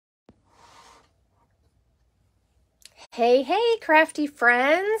Hey, hey, crafty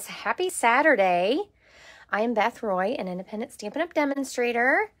friends. Happy Saturday. I am Beth Roy, an independent Stampin' Up!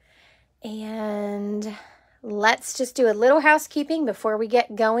 Demonstrator. And let's just do a little housekeeping before we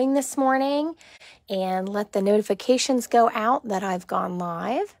get going this morning and let the notifications go out that I've gone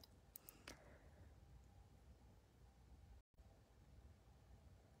live.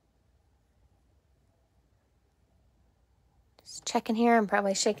 Just checking here. I'm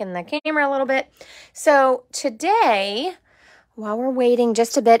probably shaking the camera a little bit. So today, while we're waiting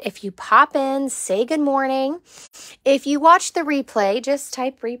just a bit, if you pop in, say good morning. If you watch the replay, just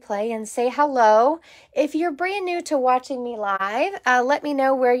type replay and say hello. If you're brand new to watching me live, let me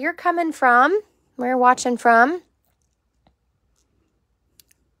know where you're coming from, where you're watching from.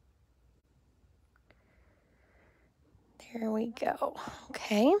 There we go.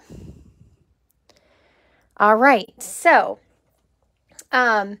 Okay. All right. So,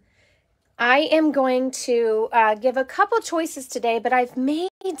 I am going to give a couple choices today, but I've made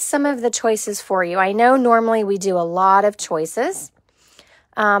some of the choices for you. I know normally we do a lot of choices,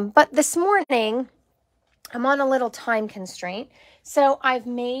 but this morning I'm on a little time constraint, so I've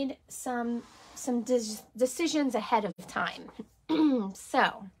made some decisions ahead of time.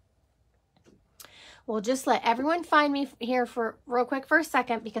 So we'll just let everyone find me here for real quick for a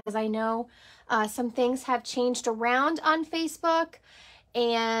second, because I know some things have changed around on Facebook,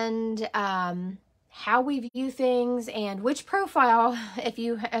 and how we view things, and which profile, if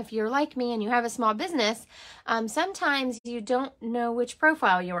you're like me and you have a small business, sometimes you don't know which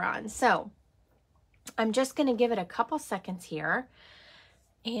profile you're on. So I'm just going to give it a couple seconds here,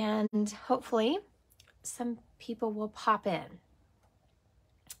 and hopefully some people will pop in.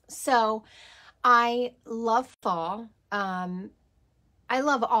 So I love fall. I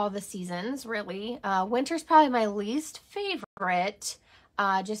love all the seasons, really. Winter's probably my least favorite,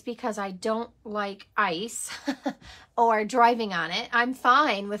 just because I don't like ice or driving on it. I'm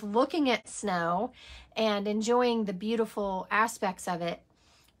fine with looking at snow and enjoying the beautiful aspects of it,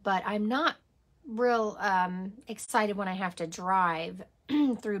 but I'm not real excited when I have to drive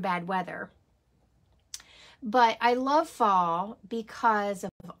through bad weather. But I love fall because of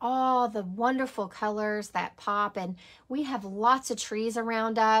all the wonderful colors that pop, and we have lots of trees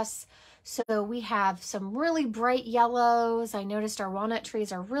around us. So we have some really bright yellows. I noticed our walnut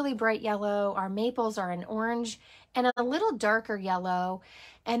trees are really bright yellow. Our maples are an orange and a little darker yellow.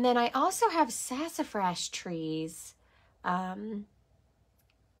 And then I also have sassafras trees. I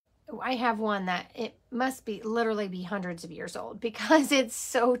have one that it must be literally be hundreds of years old because it's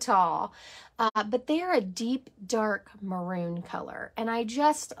so tall. But they're a deep, dark maroon color, and I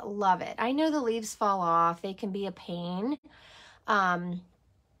just love it. I know the leaves fall off. They can be a pain.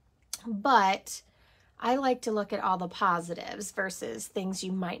 But I like to look at all the positives versus things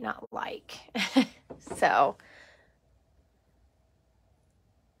you might not like. So,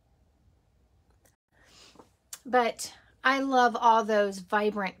 but I love all those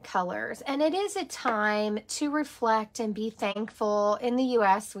vibrant colors, and it is a time to reflect and be thankful. In the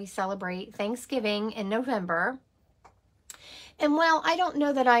US, we celebrate Thanksgiving in November. And while I don't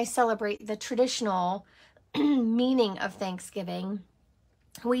know that I celebrate the traditional meaning of Thanksgiving,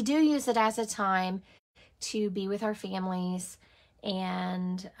 we do use it as a time to be with our families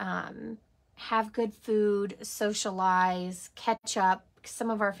and have good food, socialize, catch up. Some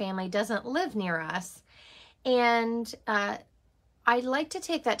of our family doesn't live near us. And I like to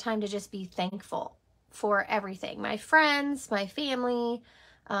take that time to just be thankful for everything. My friends, my family,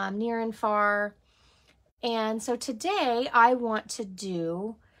 near and far. And so today I want to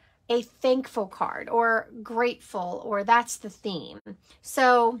do a thankful card, or grateful, or that's the theme.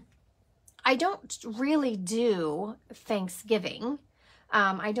 So I don't really do Thanksgiving.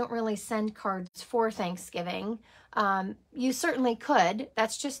 I don't really send cards for Thanksgiving. You certainly could.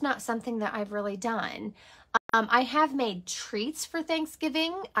 That's just not something that I've really done. I have made treats for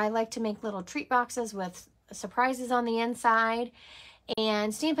Thanksgiving. I like to make little treat boxes with surprises on the inside.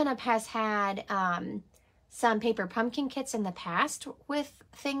 And Stampin' Up! Has had some paper pumpkin kits in the past with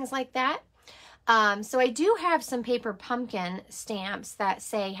things like that. So I do have some paper pumpkin stamps that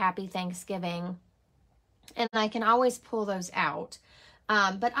say Happy Thanksgiving, and I can always pull those out.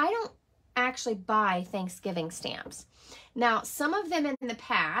 But I don't actually buy Thanksgiving stamps. Now, some of them in the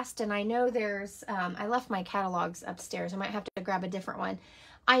past, and I know there's, I left my catalogs upstairs. I might have to grab a different one.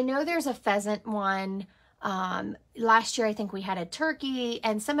 I know there's a pheasant one. Last year, I think we had a turkey,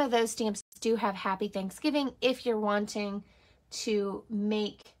 and some of those stamps do have Happy Thanksgiving if you're wanting to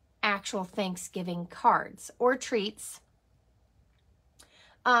make actual Thanksgiving cards or treats.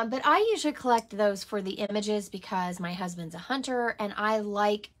 But I usually collect those for the images because my husband's a hunter, and I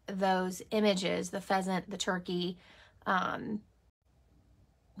like those images, the pheasant, the turkey, One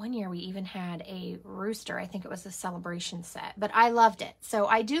year we even had a rooster. I think it was a celebration set, but I loved it. So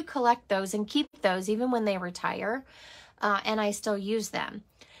I do collect those and keep those even when they retire, and I still use them.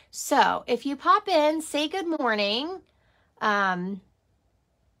 So if you pop in, say good morning, and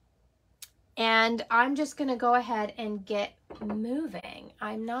I'm just going to go ahead and get moving.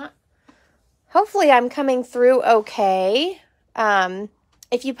 Hopefully I'm coming through okay.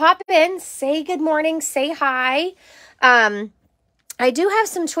 If you pop in, say good morning, say hi. I do have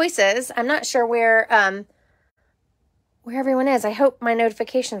some choices. I'm not sure where everyone is. I hope my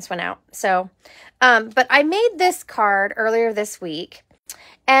notifications went out. So, but I made this card earlier this week,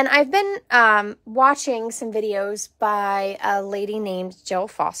 and I've been watching some videos by a lady named Jill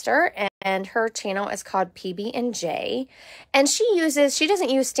Foster, and her channel is called PB&J, and she doesn't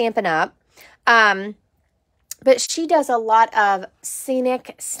use Stampin' Up, but she does a lot of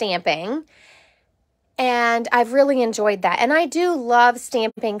scenic stamping. And I've really enjoyed that. And I do love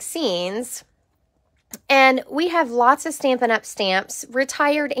stamping scenes. And we have lots of Stampin' Up stamps,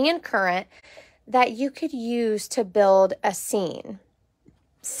 retired and current, that you could use to build a scene.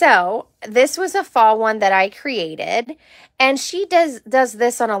 So this was a fall one that I created. And she does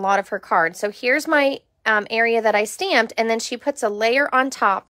this on a lot of her cards. So here's my area that I stamped. And then she puts a layer on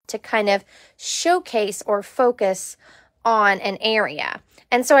top to kind of showcase or focus on an area.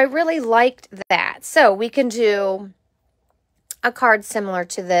 And so I really liked that. So we can do a card similar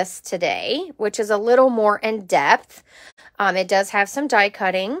to this today, which is a little more in depth. It does have some die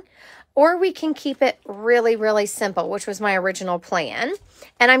cutting, or we can keep it really, really simple, which was my original plan.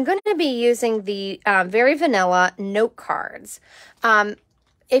 And I'm going to be using the very vanilla note cards.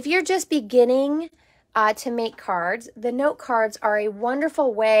 If you're just beginning to make cards, the note cards are a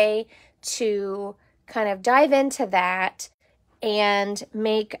wonderful way to kind of dive into that and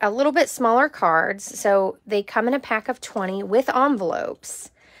make a little bit smaller cards. So they come in a pack of 20 with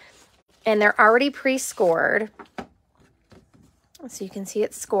envelopes, and they're already pre-scored. So you can see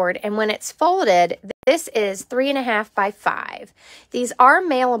it's scored. And when it's folded, this is 3.5 by 5. These are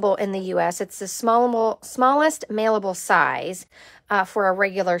mailable in the US. It's the smallest mailable size for a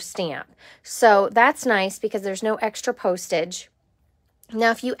regular stamp. So that's nice because there's no extra postage.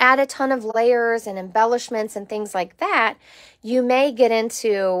 Now, if you add a ton of layers and embellishments and things like that, you may get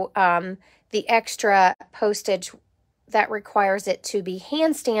into the extra postage that requires it to be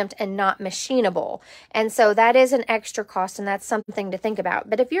hand stamped and not machinable. And so that is an extra cost, and that's something to think about.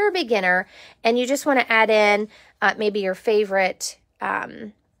 But if you're a beginner and you just want to add in maybe your favorite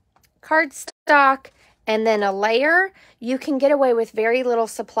cardstock and then a layer, you can get away with very little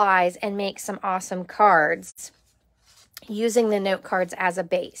supplies and make some awesome cards using the note cards as a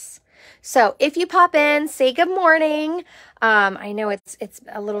base. So if you pop in, say good morning. I know it's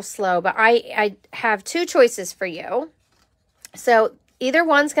a little slow, but I have two choices for you. So either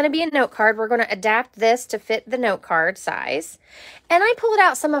one's going to be a note card. We're going to adapt this to fit the note card size. And I pulled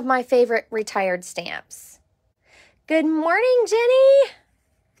out some of my favorite retired stamps. Good morning, Jenny.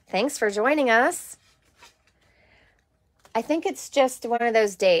 Thanks for joining us. I think it's just one of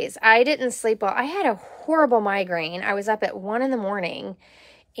those days. I didn't sleep well. I had a horrible migraine. I was up at 1 in the morning,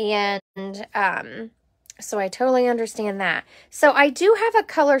 and so I totally understand that. So I do have a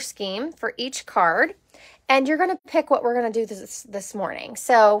color scheme for each card, and you're going to pick what we're going to do this morning.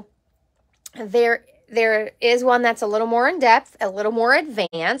 So there is one that's a little more in depth, a little more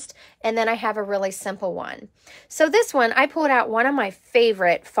advanced, and then I have a really simple one. So this one, I pulled out one of my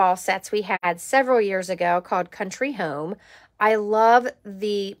favorite fall sets we had several years ago called Country Home. I love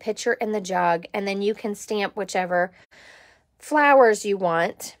the picture in the jug, and then you can stamp whichever flowers you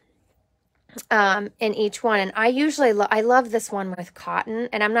want in each one. And I usually I love this one with cotton,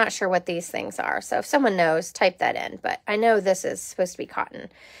 and I'm not sure what these things are. So if someone knows, type that in, but I know this is supposed to be cotton.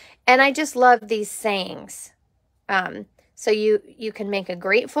 And I just love these sayings. So you can make a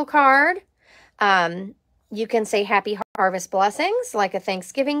grateful card. You can say happy harvest blessings, like a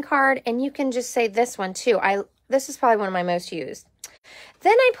Thanksgiving card. And you can just say this one too. This is probably one of my most used.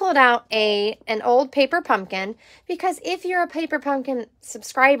 Then I pulled out an old paper pumpkin, because if you're a paper pumpkin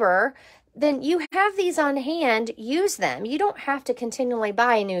subscriber, then you have these on hand. Use them. You don't have to continually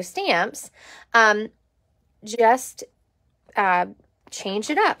buy new stamps. Just change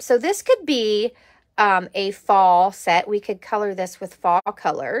it up. So this could be a fall set. We could color this with fall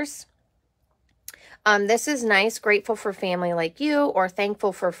colors. This is nice, grateful for family like you, or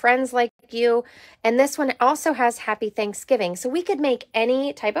thankful for friends like you. And this one also has happy Thanksgiving. So we could make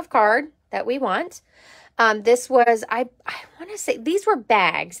any type of card that we want. This was, I want to say, these were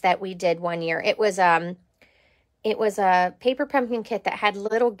bags that we did one year. It was a paper pumpkin kit that had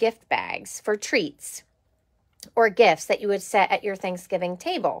little gift bags for treats. or gifts that you would set at your Thanksgiving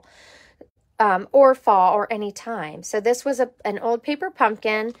table, or fall or any time. So this was an old paper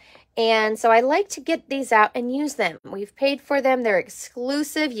pumpkin. And so I like to get these out and use them. We've paid for them. They're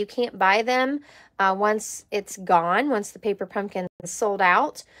exclusive. You can't buy them once it's gone, once the paper pumpkin is sold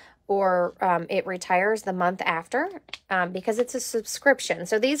out, or it retires the month after, because it's a subscription.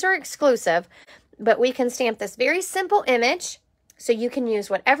 So these are exclusive, but we can stamp this very simple image. So you can use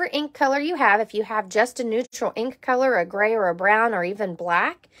whatever ink color you have. If you have just a neutral ink color, a gray or a brown or even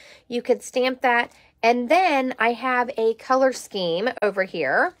black, you could stamp that. And then I have a color scheme over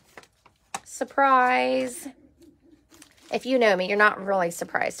here. Surprise. If you know me, you're not really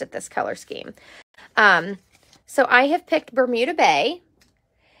surprised at this color scheme. So I have picked Bermuda Bay,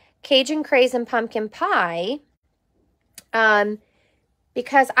 Cajun Craze, and Pumpkin Pie,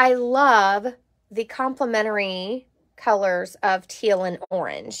 because I love the complementary colors of teal and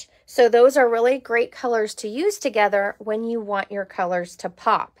orange. So those are really great colors to use together when you want your colors to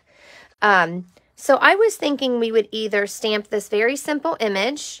pop. So I was thinking we would either stamp this very simple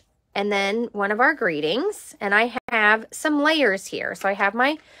image and then one of our greetings, and I have some layers here. So I have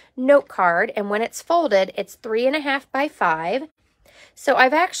my note card, and when it's folded, it's 3.5 by 5. So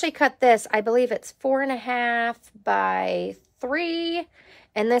I've actually cut this, I believe it's 4.5 by 3,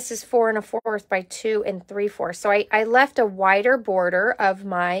 and this is 4 1/4 by 2 3/4. So I left a wider border of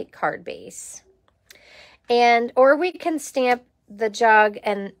my card base. Or we can stamp the jug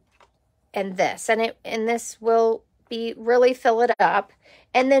and this, and this will be really fill it up.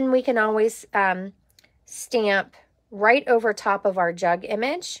 And then we can always stamp right over top of our jug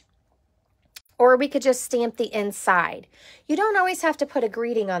image, or we could just stamp the inside. You don't always have to put a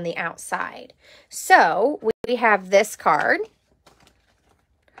greeting on the outside. So we have this card,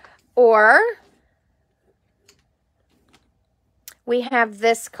 or we have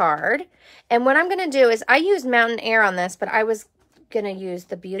this card. And what I'm going to do is, I used Mountain Air on this, but I was going to use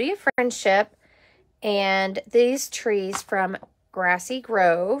the Beauty of Friendship and these trees from Grassy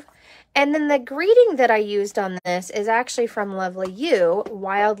Grove. And then the greeting that I used on this is actually from Lovely You,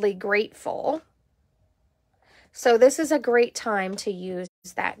 Wildly Grateful. So this is a great time to use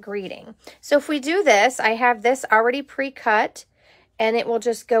that greeting. So if we do this, I have this already pre-cut, and it will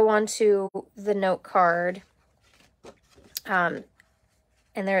just go onto the note card. And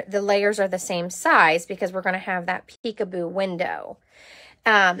the layers are the same size because we're going to have that peekaboo window.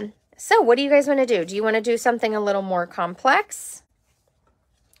 So what do you guys want to do? Do you want to do something a little more complex,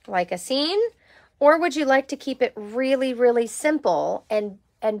 like a scene? Or would you like to keep it really, really simple and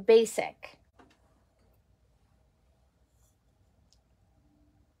basic?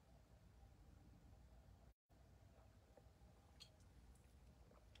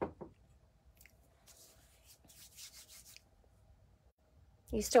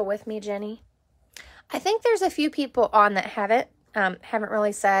 You still with me, Jenny? I think there's a few people on that haven't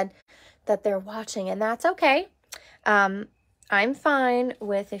really said that they're watching, and that's okay. I'm fine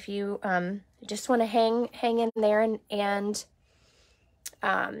with if you just want to hang in there and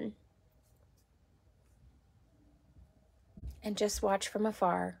just watch from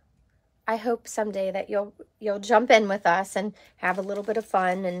afar. I hope someday that you'll jump in with us and have a little bit of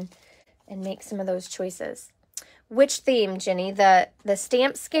fun and make some of those choices. Which theme, Jenny? The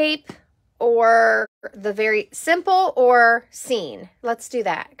Stampscape, or the very simple, or scene? Let's do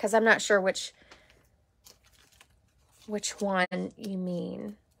that, because I'm not sure which one you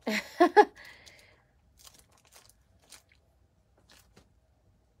mean.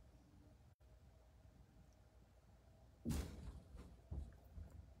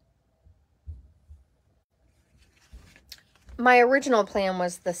 My original plan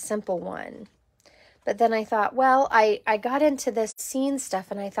was the simple one. But then I thought, well, I got into this scene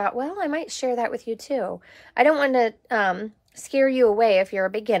stuff, and I thought, well, I might share that with you too. I don't want to scare you away if you're a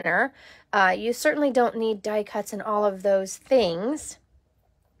beginner. You certainly don't need die cuts and all of those things.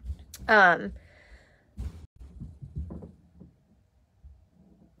 But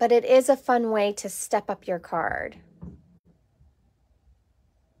it is a fun way to step up your card.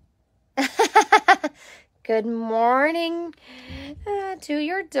 Good morning to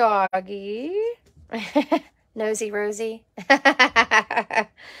your doggy. Nosy Rosie.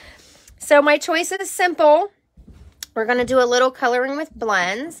 So my choice is simple. We're going to do a little coloring with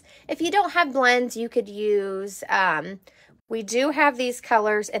blends. If you don't have blends, you could use, we do have these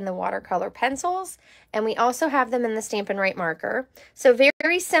colors in the watercolor pencils, and we also have them in the Stampin' Write marker. So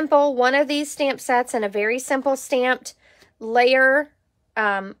very simple, one of these stamp sets and a very simple stamped layer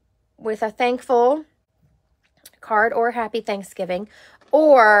with a thankful card or Happy Thanksgiving,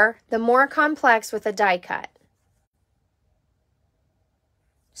 or the more complex with a die cut.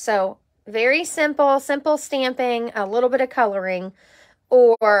 So Very simple, simple stamping, a little bit of coloring,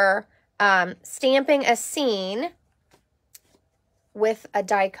 or stamping a scene with a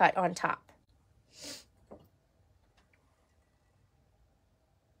die cut on top.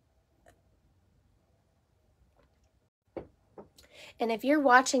 And if you're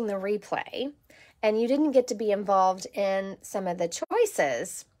watching the replay and you didn't get to be involved in some of the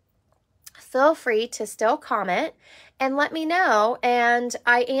choices, feel free to still comment and let me know. And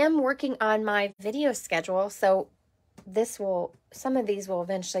I am working on my video schedule, so some of these will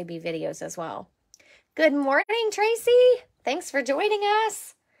eventually be videos as well. Good morning, Tracy. Thanks for joining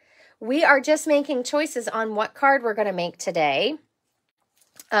us. We are just making choices on what card we're going to make today.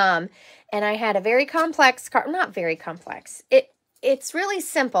 And I had a very complex card, not very complex. It's really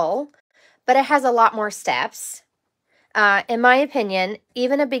simple, but it has a lot more steps. In my opinion,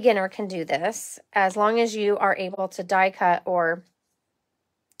 even a beginner can do this as long as you are able to die cut or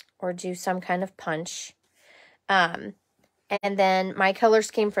do some kind of punch. And then my color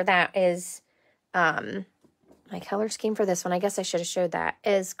scheme for that is, my color scheme for this one, I guess I should have showed that,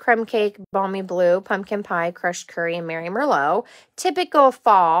 is creme cake, balmy blue, pumpkin pie, crushed curry, and Mary Merlot. Typical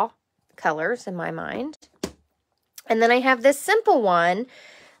fall colors in my mind. And then I have this simple one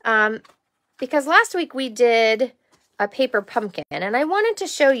because last week we did a paper pumpkin, and I wanted to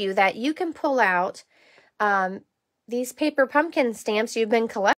show you that you can pull out these paper pumpkin stamps you've been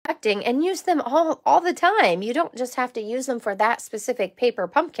collecting and use them all the time. You don't just have to use them for that specific paper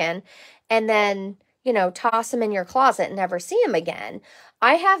pumpkin and then, you know, toss them in your closet and never see them again.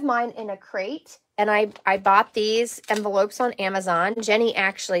 I have mine in a crate, and I bought these envelopes on Amazon. Jenny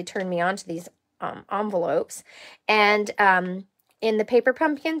actually turned me on to these envelopes. And in the Paper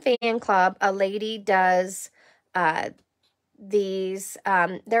Pumpkin Fan Club, a lady does these.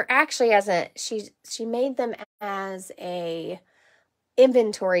 They're actually she made them as a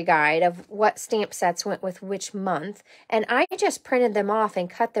inventory guide of what stamp sets went with which month, and I just printed them off and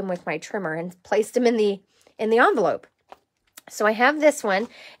cut them with my trimmer and placed them in the envelope. So I have this one,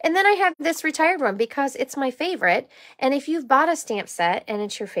 and then I have this retired one because it's my favorite. And if you've bought a stamp set and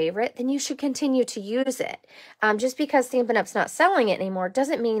it's your favorite, then you should continue to use it. Just because Stampin' Up's not selling it anymore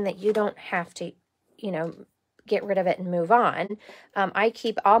doesn't mean that you don't have to, you know, get rid of it and move on. I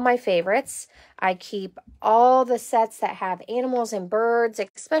keep all my favorites. I keep all the sets that have animals and birds,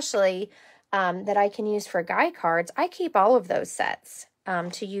 especially that I can use for guy cards. I keep all of those sets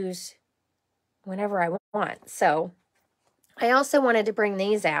to use whenever I want. So I also wanted to bring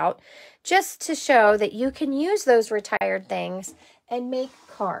these out just to show that you can use those retired things and make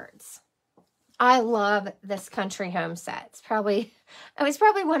cards. I love this Country Home set. It's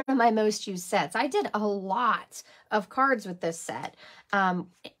probably one of my most used sets. I did a lot of cards with this set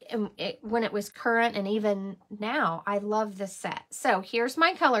when it was current, and even now. I love this set. So here's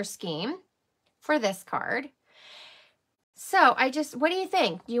my color scheme for this card. So what do you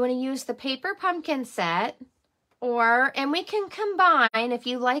think? Do you want to use the Paper Pumpkin set? And we can combine, if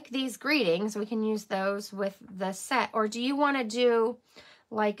you like these greetings, we can use those with the set. Or do you want to do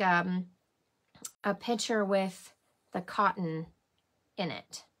like a picture with the cotton in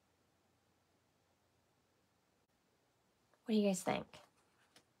it? What do you guys think?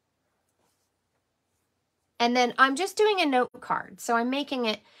 And then I'm just doing a note card. So I'm making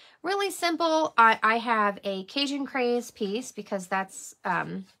it really simple. I have a Cajun Craze piece because that's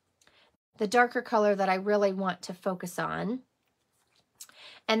the darker color that I really want to focus on.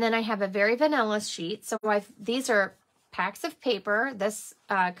 And then I have a very vanilla sheet. So these are packs of paper. This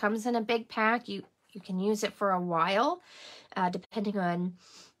comes in a big pack. You can use it for a while, depending on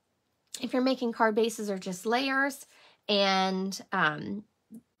if you're making card bases or just layers. And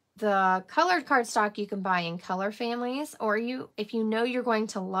the colored cardstock you can buy in color families, or if you know you're going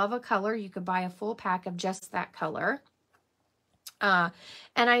to love a color, you could buy a full pack of just that color. And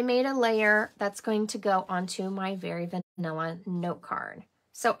I made a layer that's going to go onto my very vanilla note card.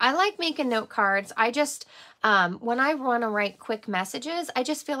 So I like making note cards. I just, when I want to write quick messages, I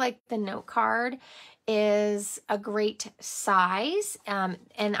just feel like the note card is a great size. And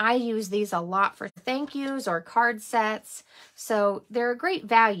I use these a lot for thank yous or card sets. So they're a great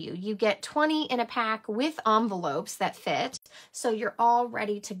value. You get 20 in a pack with envelopes that fit. So you're all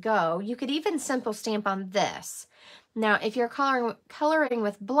ready to go. You could even simple stamp on this. Now, if you're coloring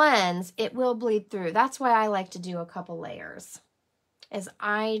with blends, it will bleed through. That's why I like to do a couple layers, as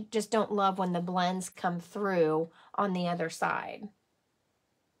I just don't love when the blends come through on the other side.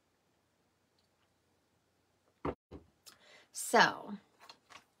 So,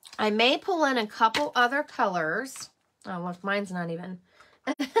 I may pull in a couple other colors. Oh, look, mine's not even.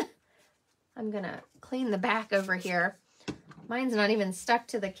 I'm going to clean the back over here. Mine's not even stuck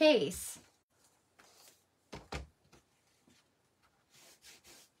to the case.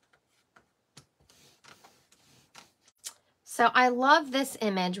 So I love this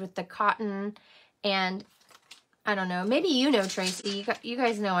image with the cotton, and I don't know, maybe you know, Tracy, you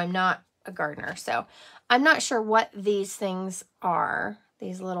guys know I'm not a gardener, so I'm not sure what these things are.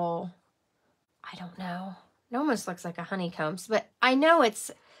 These little, I don't know. It almost looks like a honeycombs, but I know it's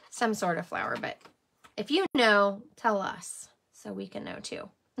some sort of flower, but if you know, tell us so we can know too.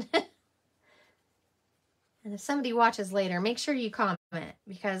 And if somebody watches later, make sure you comment,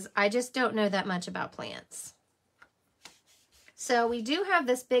 because I just don't know that much about plants. So we do have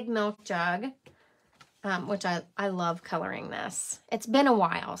this big milk jug, which I love coloring this. It's been a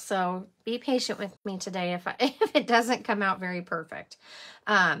while, so be patient with me today if it doesn't come out very perfect.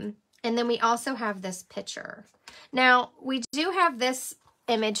 And then we also have this picture. Now, we do have this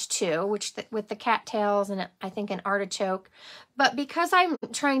image too, which with the cattails and I think an artichoke. But because I'm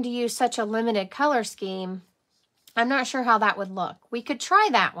trying to use such a limited color scheme, I'm not sure how that would look. We could try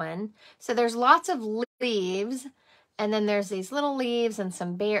that one. So there's lots of leaves, and then there's these little leaves and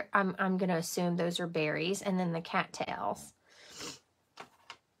some I'm going to assume those are berries, and then the cattails.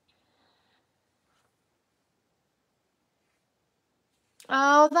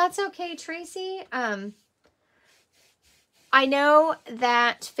 Oh, that's okay, Tracy. I know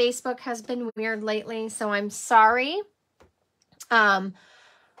that Facebook has been weird lately, so I'm sorry.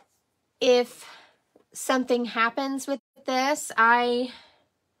 If something happens with this,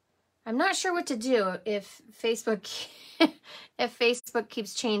 I'm not sure what to do if Facebook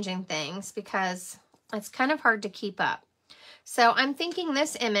keeps changing things, because it's kind of hard to keep up. So I'm thinking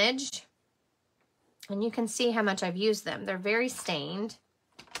this image, and you can see how much I've used them. They're very stained.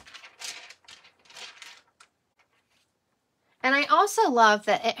 And I also love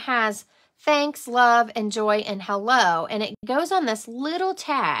that it has thanks, love, and joy, and hello. And it goes on this little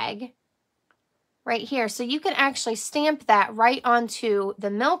tag right here. So you can actually stamp that right onto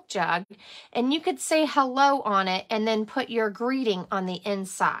the milk jug, and you could say hello on it and then put your greeting on the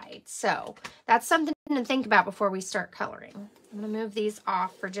inside. So that's something to think about before we start coloring. I'm going to move these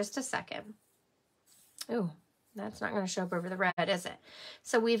off for just a second. Ooh, that's not going to show up over the red, is it?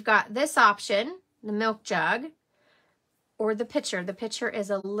 So we've got this option, the milk jug, or the pitcher. The pitcher is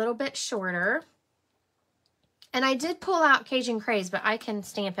a little bit shorter. And I did pull out Cajun Craze, but I can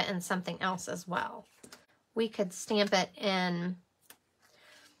stamp it in something else as well. We could stamp it in,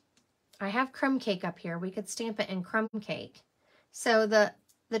 I have crumb cake up here. We could stamp it in crumb cake. So the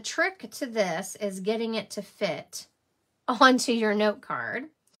trick to this is getting it to fit onto your note card.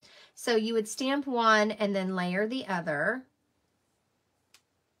 So you would stamp one and then layer the other.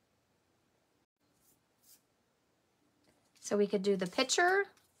 So we could do the pitcher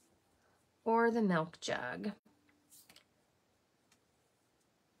or the milk jug.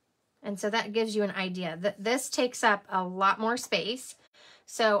 And so that gives you an idea that this takes up a lot more space.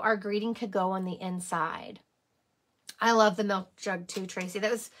 So our greeting could go on the inside. I love the milk jug too, Tracy.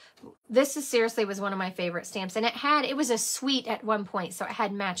 This is seriously was one of my favorite stamps. And it was a suite at one point. So it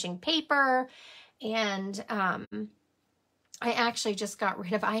had matching paper, and I actually just got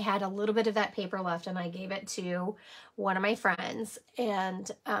rid of, I had a little bit of that paper left, and I gave it to one of my friends,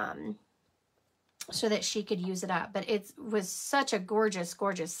 and so that she could use it up. But it was such a gorgeous,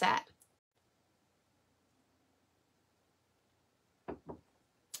 gorgeous set.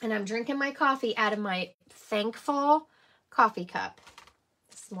 And I'm drinking my coffee out of my Thankful coffee cup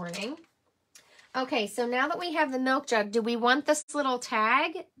this morning. Okay, so now that we have the milk jug, do we want this little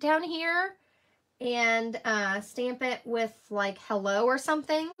tag down here and stamp it with like hello or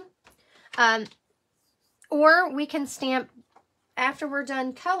something? Or we can stamp, after we're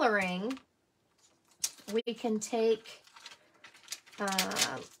done coloring, we can take,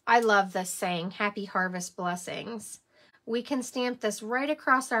 I love this saying, happy harvest blessings. We can stamp this right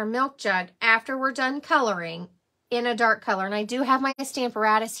across our milk jug after we're done coloring in a dark color. And I do have my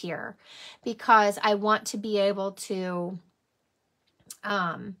Stamparatus here because I want to be able to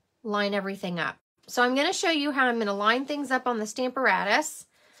line everything up. So I'm going to show you how I'm going to line things up on the Stamparatus.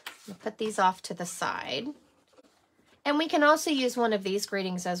 I'll put these off to the side. And we can also use one of these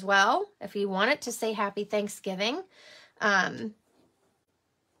greetings as well. If you want it to say Happy Thanksgiving,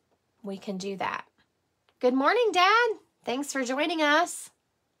 we can do that. Good morning, Dad. Thanks for joining us.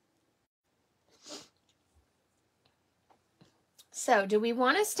 So do we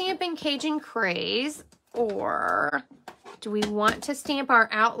want to stamp in Cajun Craze, or do we want to stamp our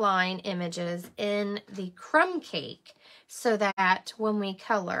outline images in the crumb cake so that when we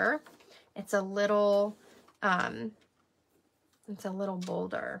color, it's a little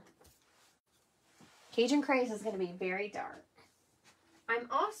bolder? Cajun Craze is going to be very dark. I'm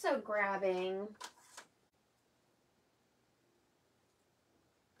also grabbing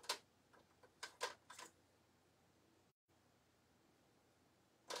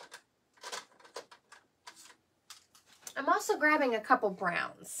also grabbing a couple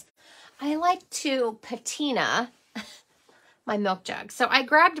browns. I like to patina my milk jug. So I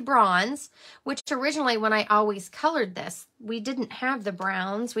grabbed bronze, which originally when I always colored this, we didn't have the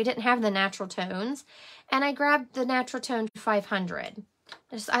browns. We didn't have the natural tones. And I grabbed the natural tone 500.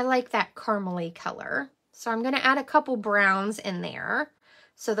 I like that caramely color. So I'm going to add a couple browns in there.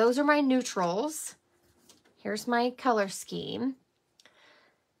 So those are my neutrals. Here's my color scheme.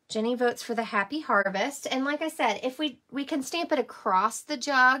 Jenny votes for the Happy Harvest. And like I said, if we can stamp it across the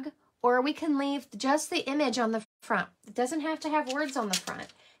jug, or we can leave just the image on the front. It doesn't have to have words on the front.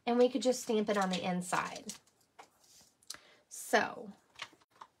 And we could just stamp it on the inside. So,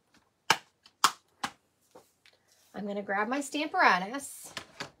 I'm going to grab my Stamparatus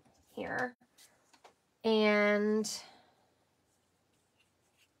here. And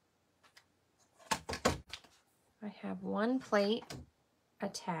I have one plate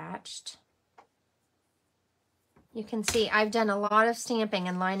attached. You can see I've done a lot of stamping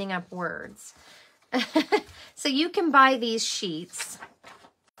and lining up words. So you can buy these sheets.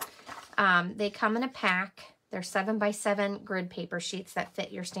 They come in a pack. They're 7x7 grid paper sheets that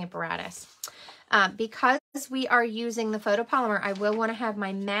fit your Stamparatus. Because we are using the photopolymer, I will want to have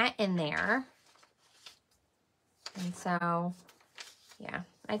my mat in there. And so, yeah,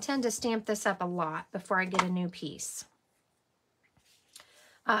 I tend to stamp this up a lot before I get a new piece.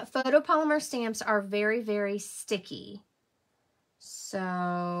 Photopolymer stamps are very, very sticky. So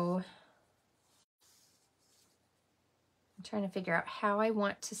I'm trying to figure out how I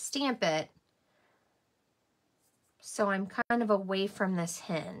want to stamp it so I'm kind of away from this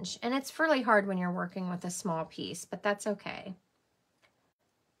hinge. And it's really hard when you're working with a small piece, but that's okay.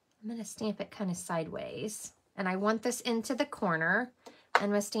 I'm going to stamp it kind of sideways. And I want this into the corner. I'm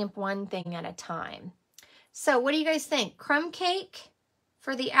going to stamp one thing at a time. So what do you guys think? Crumb cake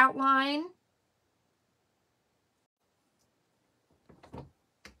for the outline?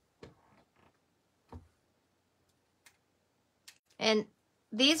 And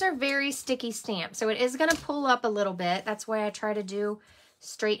these are very sticky stamps, so it is going to pull up a little bit. That's why I try to do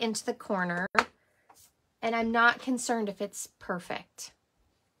straight into the corner. And I'm not concerned if it's perfect.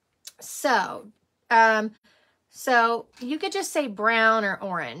 So, so you could just say brown or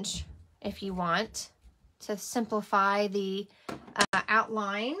orange if you want to simplify the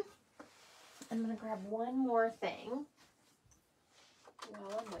outline. I'm going to grab one more thing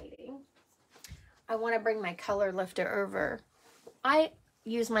while I'm waiting. I want to bring my color lifter over. I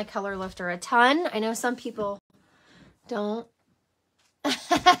use my color lifter a ton. I know some people don't.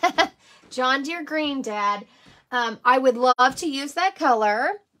 John Deere Green, Dad. I would love to use that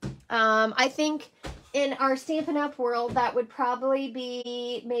color. I think in our Stampin' Up! World, that would probably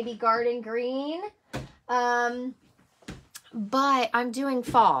be maybe garden green. But I'm doing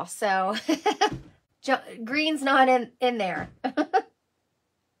fall, so green's not in there.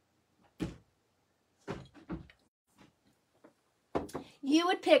 You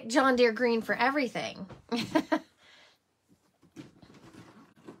would pick John Deere Green for everything.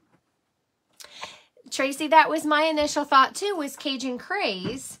 Tracy, that was my initial thought too, was Cajun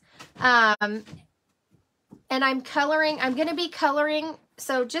Craze. And I'm going to be coloring,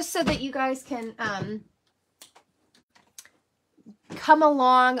 so just so that you guys can come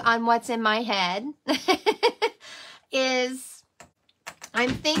along on what's in my head, is I'm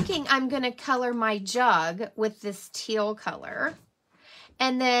thinking I'm going to color my jug with this teal color.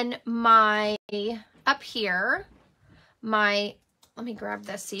 And then up here, let me grab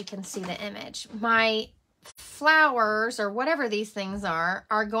this so you can see the image. My flowers, or whatever these things are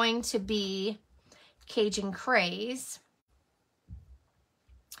going to be Cajun Craze.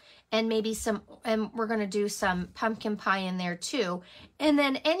 And maybe and we're going to do some pumpkin pie in there too. And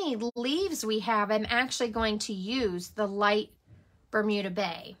then any leaves we have, I'm actually going to use the light Bermuda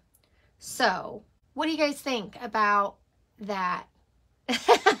Bay. So what do you guys think about that?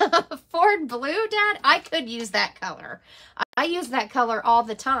 Ford Blue, Dad? I could use that color. I use that color all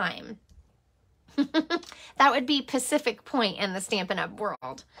the time. That would be Pacific Point in the Stampin' Up!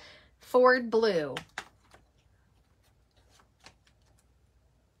 World. Ford Blue.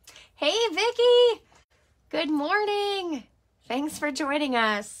 Hey, Vicki. Good morning. Thanks for joining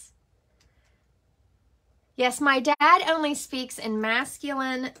us. Yes, my dad only speaks in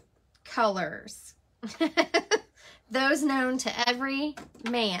masculine colors. Those known to every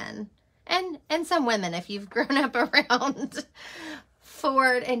man and some women if you've grown up around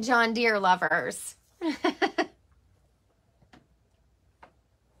Ford and John Deere lovers.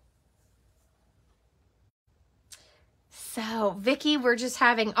 So, Vicki, we're just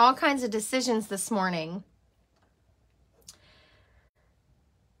having all kinds of decisions this morning.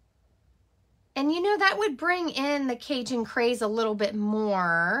 And you know, that would bring in the Cajun Craze a little bit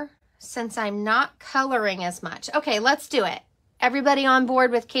more since I'm not coloring as much. Okay, let's do it. Everybody on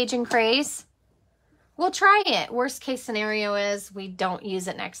board with Cajun Craze? We'll try it. Worst case scenario is we don't use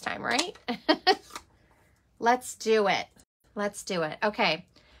it next time, right? Let's do it. Let's do it. Okay.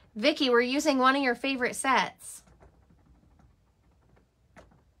 Vicki, we're using one of your favorite sets.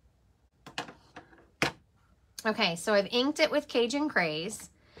 Okay, so I've inked it with Cajun Craze.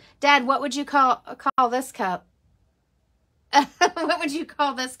 Dad, what would you call this cup? What would you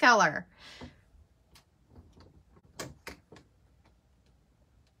call this color?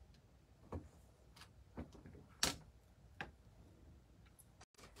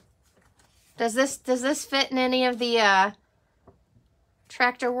 Does this fit in any of the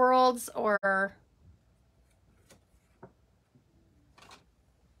tractor worlds or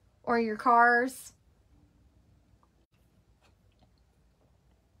your cars?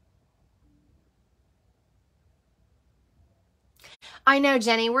 I know,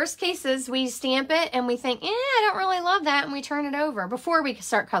 Jenny. Worst case is we stamp it and we think, I don't really love that, and we turn it over before we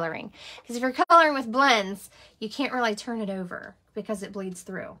start coloring. Because if you're coloring with blends, you can't really turn it over because it bleeds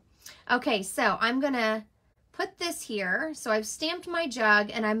through. Okay, so I'm going to put this here. So I've stamped my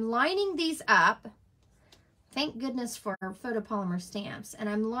jug and I'm lining these up. Thank goodness for photopolymer stamps. And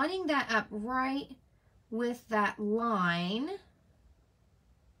I'm lining that up right with that line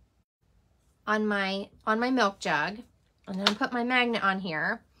on my milk jug. And then I put my magnet on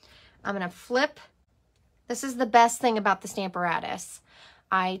here. I'm going to flip. This is the best thing about the Stamparatus.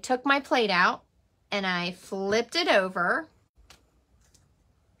 I took my plate out and I flipped it over.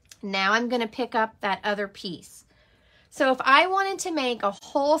 Now I'm going to pick up that other piece. So if I wanted to make a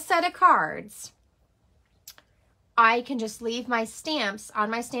whole set of cards, I can just leave my stamps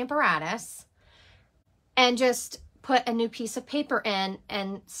on my Stamparatus and just put a new piece of paper in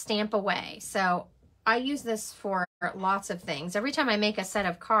and stamp away. So I use this for lots of things. Every time I make a set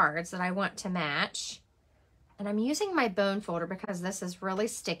of cards that I want to match, and I'm using my bone folder because this is really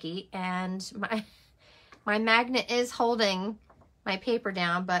sticky and my magnet is holding my paper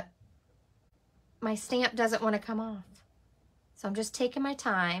down, but my stamp doesn't want to come off. So I'm just taking my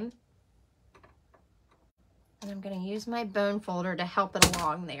time and I'm going to use my bone folder to help it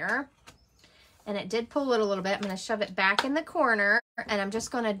along there. And it did pull it a little bit. I'm going to shove it back in the corner and I'm just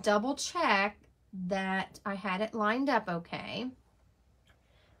going to double check that I had it lined up okay.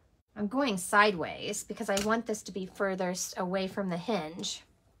 I'm going sideways because I want this to be furthest away from the hinge.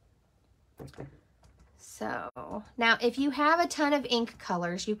 So now if you have a ton of ink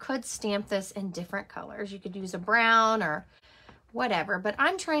colors, you could stamp this in different colors. You could use a brown or whatever, but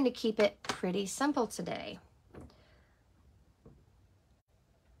I'm trying to keep it pretty simple today.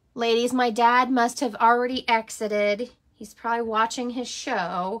 Ladies, my dad must have already exited. He's probably watching his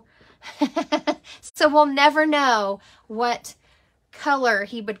show. So we'll never know what color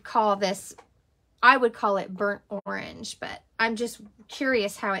he would call this. I would call it burnt orange, but I'm just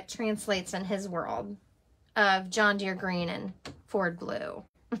curious how it translates in his world of John Deere green and Ford blue.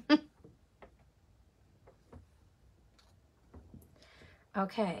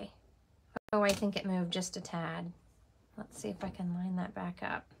 Okay. Oh, I think it moved just a tad. Let's see if I can line that back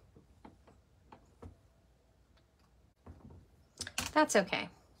up. That's okay.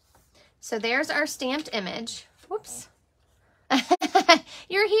 So there's our stamped image. Whoops.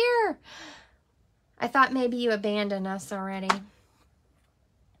 You're here. I thought maybe you abandoned us already.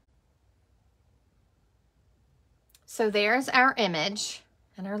 So there's our image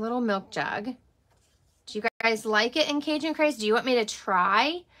and our little milk jug. Do you guys like it in Cajun Craze? Do you want me to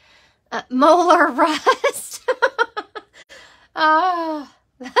try? Molar rust. Oh,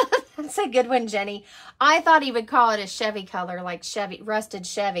 that's a good one, Jenny. I thought he would call it a Chevy color, like Chevy, rusted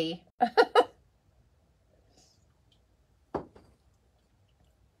Chevy.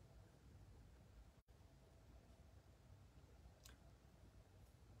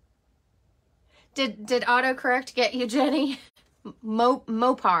 Did autocorrect get you, Jenny?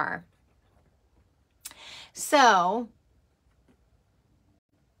 Mopar. So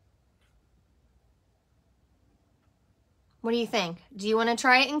what do you think? Do you want to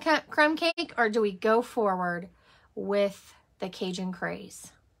try it in crumb cake or do we go forward with the Cajun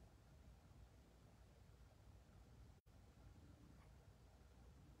Craze?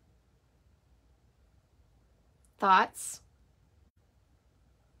 Thoughts?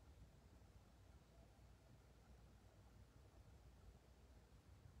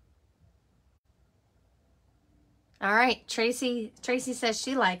 All right, Tracy says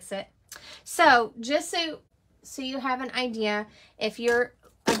she likes it. So just so you have an idea, if you're,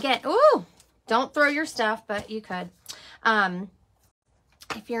 again, ooh, don't throw your stuff, but you could.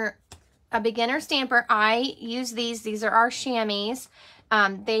 If you're a beginner stamper. I use these. These are our chamois.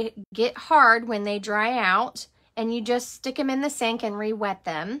 They get hard when they dry out, and you just stick them in the sink and re-wet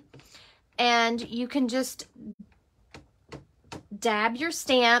them. And you can just dab your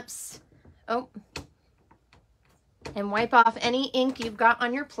stamps. Oh, and wipe off any ink you've got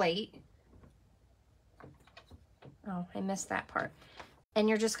on your plate. Oh, I missed that part. And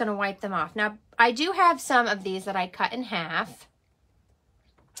you're just going to wipe them off. Now, I do have some of these that I cut in half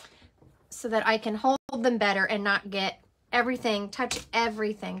so that I can hold them better and not get everything, touch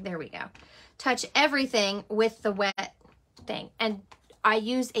everything. There we go. Touch everything with the wet thing. And I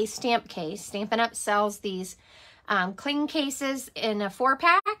use a stamp case. Stampin' Up! Sells these cling cases in a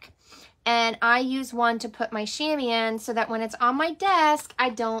 4-pack. And I use one to put my chamois in so that when it's on my desk, I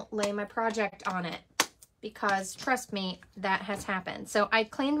don't lay my project on it. Because trust me, that has happened. So I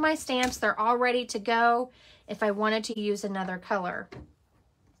cleaned my stamps. They're all ready to go if I wanted to use another color.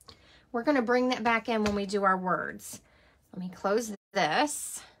 We're going to bring that back in when we do our words. Let me close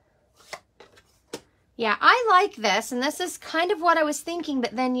this. Yeah, I like this, and this is kind of what I was thinking,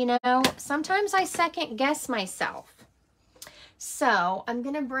 but then, you know, sometimes I second guess myself. So I'm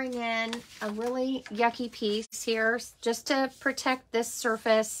going to bring in a really yucky piece here just to protect this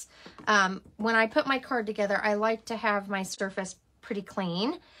surface. When I put my card together, I like to have my surface pretty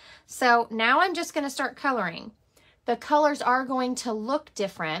clean. So now I'm just going to start coloring. The colors are going to look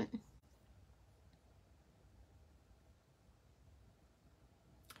different.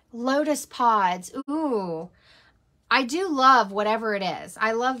 Lotus pods. Ooh, I do love whatever it is.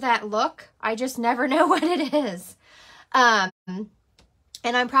 I love that look. I just never know what it is. And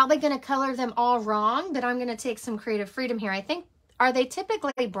I'm probably going to color them all wrong, but I'm going to take some creative freedom here. I think, are they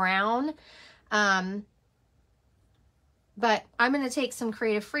typically brown? But I'm going to take some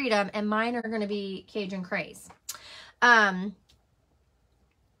creative freedom, and mine are going to be Cajun Craze.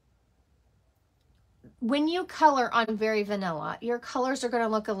 When you color on Very Vanilla, your colors are going to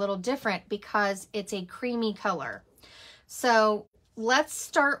look a little different because it's a creamy color. So let's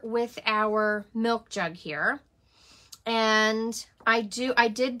start with our milk jug here. And I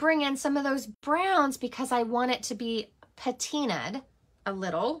did bring in some of those browns because I want it to be patinaed a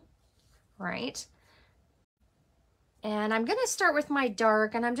little, right? And I'm going to start with my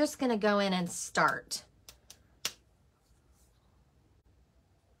dark, and I'm just going to go in and start.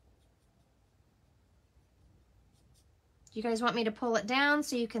 Do you guys want me to pull it down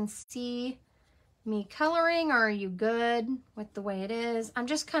so you can see me coloring, or are you good with the way it is? I'm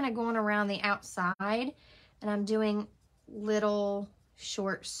just kind of going around the outside, and I'm doing little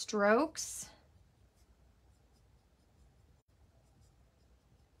short strokes.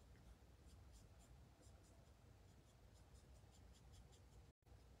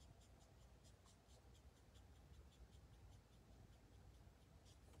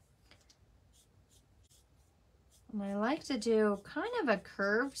 And I like to do kind of a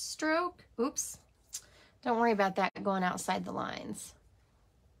curved stroke. Oops, don't worry about that going outside the lines.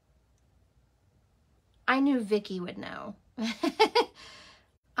 I knew Vicky would know.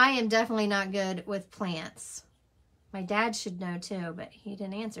 I am definitely not good with plants. My dad should know too, but he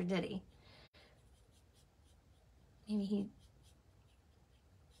didn't answer, did he?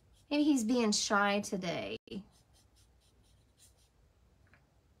 Maybe he's being shy today.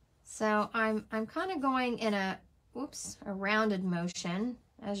 So I'm kind of going in a rounded motion.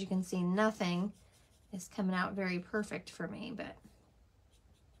 As you can see, nothing is coming out very perfect for me, but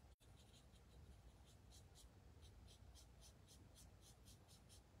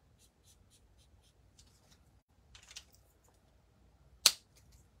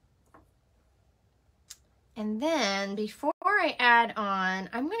and then before I add on,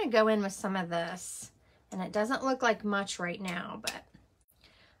 I'm going to go in with some of this, and it doesn't look like much right now, but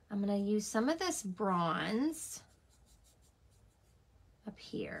I'm going to use some of this bronze up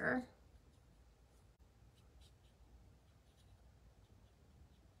here.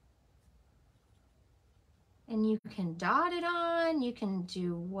 And you can dot it on, you can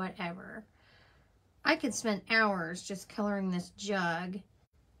do whatever. I could spend hours just coloring this jug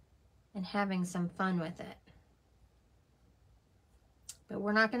and having some fun with it. But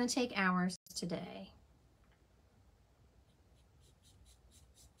we're not going to take hours today.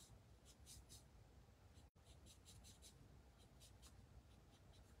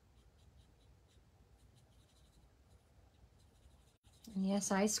 And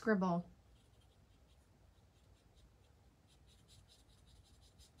yes, I scribble.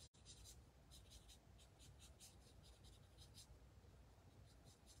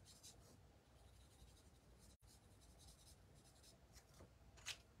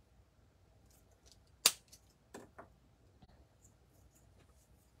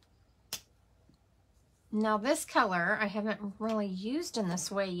 Now this color I haven't really used in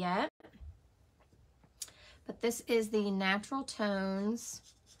this way yet, but this is the Natural Tones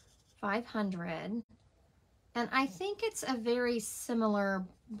 500. And I think it's a very similar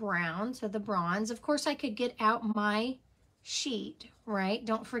brown to the bronze. Of course, I could get out my sheet, right?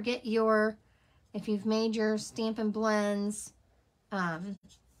 Don't forget your, if you've made your Stampin' Blends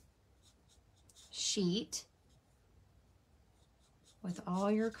sheet with all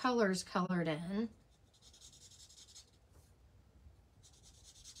your colors colored in.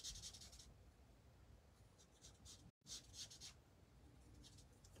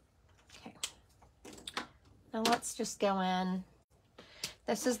 Okay. Now let's just go in.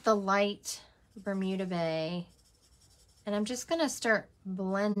 This is the light Bermuda Bay. And I'm just gonna start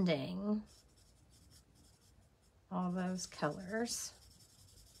blending all those colors.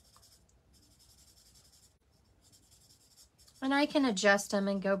 And I can adjust them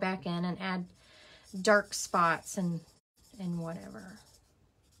and go back in and add dark spots and whatever.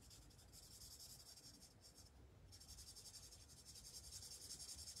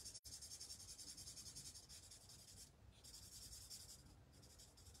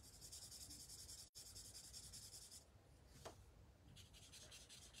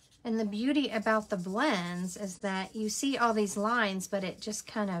 And the beauty about the blends is that you see all these lines, but it just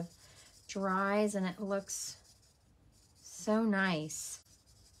kind of dries and it looks so nice.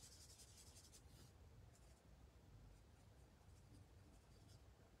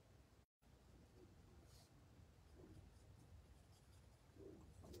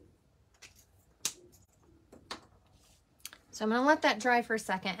 So I'm going to let that dry for a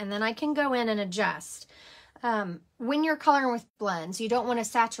second, and then I can go in and adjust. When you're coloring with blends, you don't want to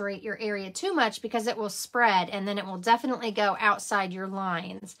saturate your area too much because it will spread and then it will definitely go outside your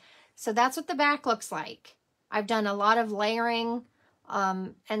lines. So that's what the back looks like. I've done a lot of layering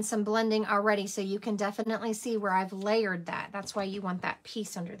and some blending already, so you can definitely see where I've layered that. That's why you want that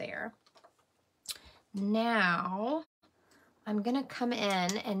piece under there. Now, I'm going to come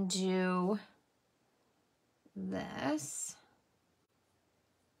in and do this.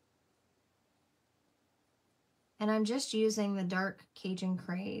 And I'm just using the dark Cajun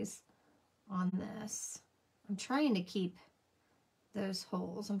Craze on this. I'm trying to keep those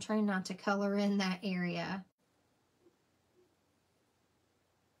holes. I'm trying not to color in that area.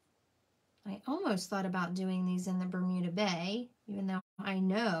 I almost thought about doing these in the Bermuda Bay, even though I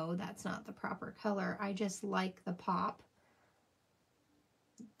know that's not the proper color. I just like the pop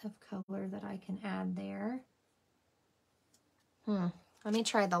of color that I can add there. Let me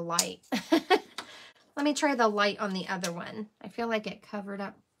try the light. Let me try the light on the other one. I feel like it covered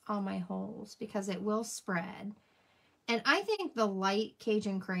up all my holes because it will spread. And I think the light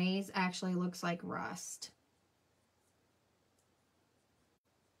Cajun Craze actually looks like rust.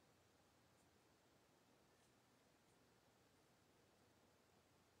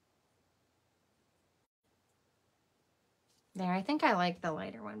 There, I think I like the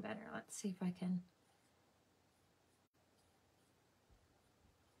lighter one better. Let's see if I can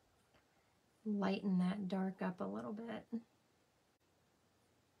lighten that dark up a little bit.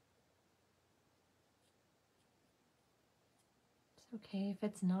 It's okay if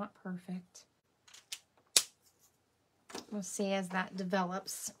it's not perfect. We'll see as that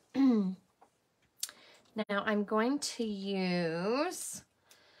develops. Now I'm going to use,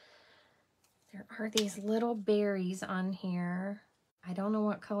 there are these little berries on here. I don't know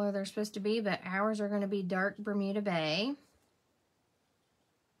what color they're supposed to be, but ours are going to be dark Bermuda Bay,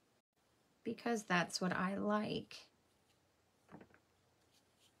 because that's what I like.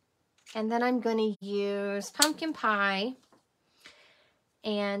 And then I'm going to use pumpkin pie.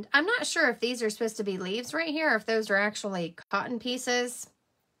 And I'm not sure if these are supposed to be leaves right here, or if those are actually cotton pieces.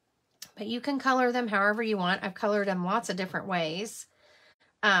 But you can color them however you want. I've colored them lots of different ways.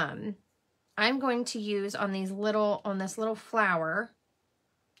 I'm going to use on these little, on this little flower.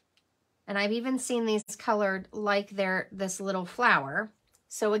 And I've even seen these colored like they're this little flower.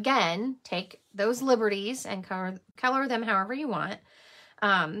 So again, take those liberties and color them however you want.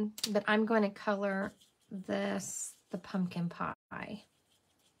 But I'm going to color this, the pumpkin pie.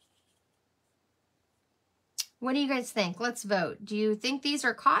 What do you guys think? Let's vote. Do you think these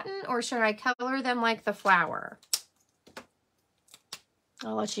are cotton, or should I color them like the flower?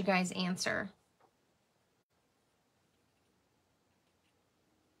 I'll let you guys answer.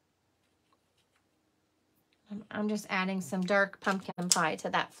 I'm just adding some dark pumpkin pie to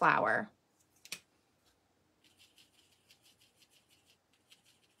that flower.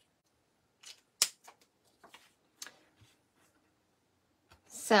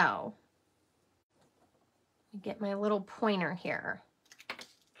 So, get my little pointer here.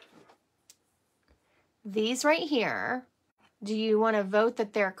 these right here, do you want to vote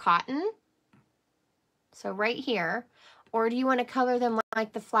that they're cotton? So right here, or do you want to color them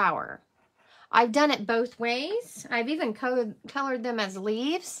like the flower? I've done it both ways. I've even colored them as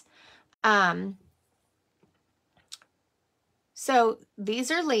leaves. So these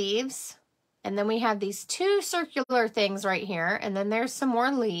are leaves, and then we have these two circular things right here, and then there's some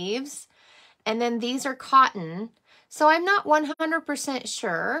more leaves, and then these are cotton. So I'm not 100%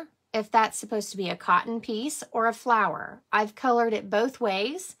 sure if that's supposed to be a cotton piece or a flower. I've colored it both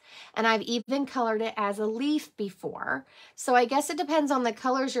ways, and I've even colored it as a leaf before. So I guess it depends on the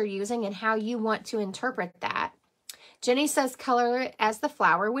colors you're using and how you want to interpret that. Jenny says color it as the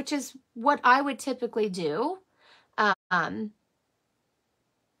flower, which is what I would typically do.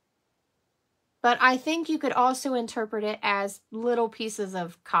 But I think you could also interpret it as little pieces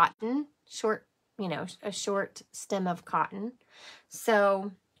of cotton, short, you know, a short stem of cotton.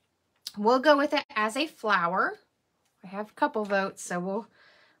 So we'll go with it as a flower. I have a couple votes, so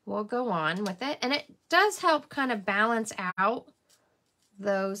we'll go on with it. And it does help kind of balance out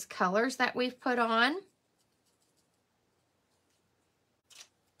those colors that we've put on.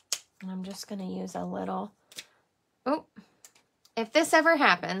 And I'm just going to use a little, oh, if this ever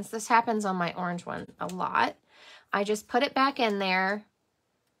happens, this happens on my orange one a lot. I just put it back in there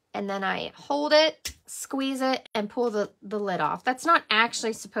and then I hold it, squeeze it, and pull the lid off. That's not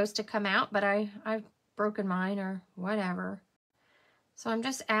actually supposed to come out, but I've broken mine or whatever. So I'm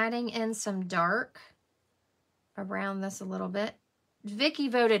just adding in some dark around this a little bit. Vicky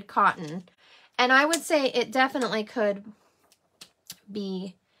voted cotton, and I would say it definitely could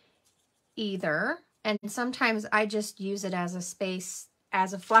be either. And sometimes I just use it as a space,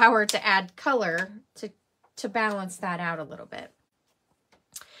 as a flower to add color to balance that out a little bit.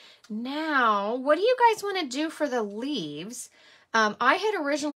 Now, what do you guys want to do for the leaves? I had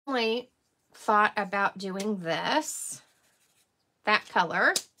originally thought about doing this, that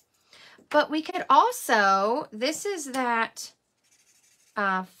color, but we could also, this is that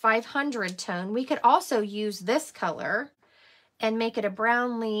 500 tone. We could also use this color and make it a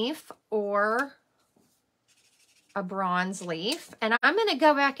brown leaf or a bronze leaf. And I'm going to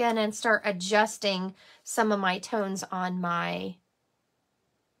go back in and start adjusting some of my tones on my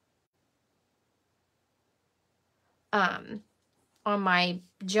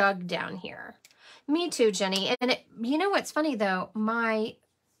jug down here. Me too, Jenny. And you know what's funny though? My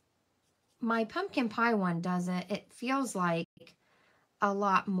pumpkin pie one doesn't. It feels like a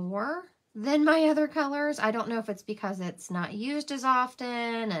lot more than my other colors. I don't know if it's because it's not used as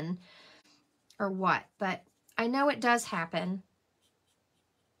often or what, but I know it does happen.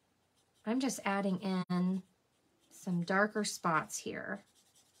 I'm just adding in some darker spots here.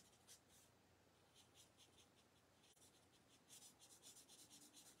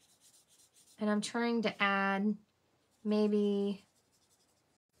 And I'm trying to add maybe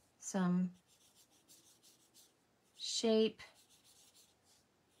some shape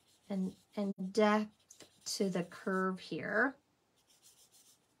and depth to the curve here.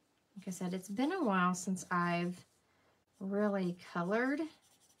 Like I said, it's been a while since I've really colored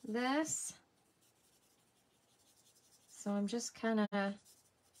this. So I'm just kind of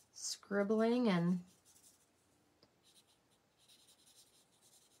scribbling and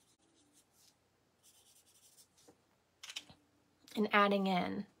adding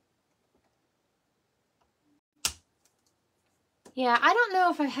in. Yeah, I don't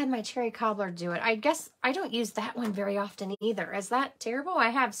know if I had my cherry cobbler do it. I guess I don't use that one very often either. Is that terrible? I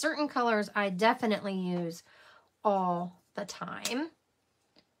have certain colors I definitely use all the time.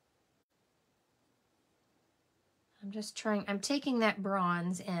 I'm just trying, I'm taking that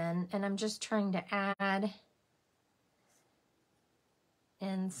bronze in and I'm just trying to add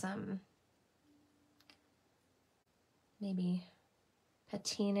in some maybe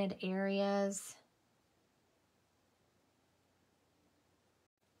patinaed areas.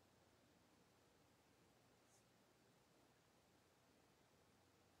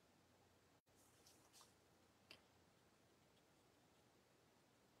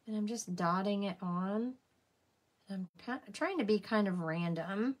 And I'm just dotting it on. I'm trying to be kind of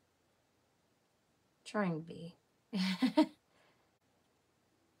random. Trying to be.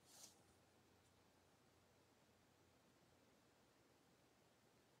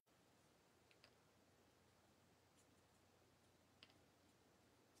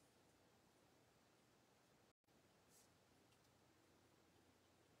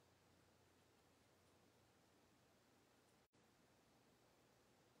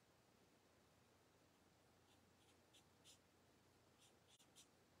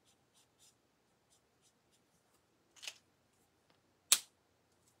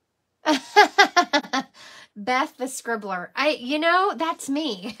 Beth the Scribbler. You know, that's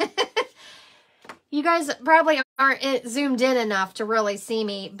me. You guys probably aren't zoomed in enough to really see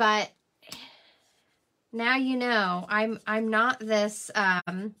me, but now you know. I'm not this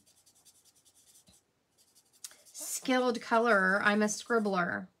skilled colorer. I'm a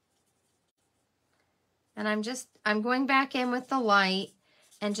scribbler. And I'm going back in with the light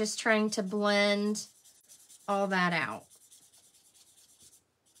and just trying to blend all that out.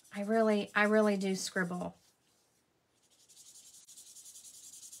 I really do scribble.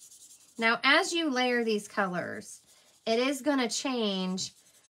 Now, as you layer these colors, it is going to change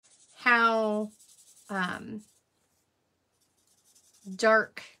how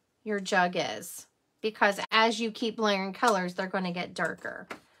dark your jug is, because as you keep layering colors, they're going to get darker.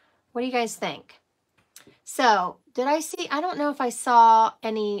 What do you guys think? So, did I see? I don't know if I saw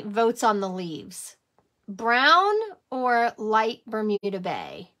any votes on the leaves. Brown or light Bermuda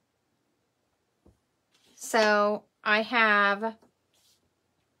Bay? So, I have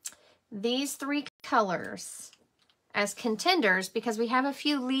these three colors as contenders because we have a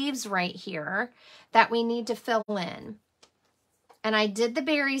few leaves right here that we need to fill in. And I did the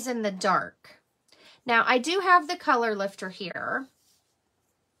berries in the dark. Now, I do have the color lifter here.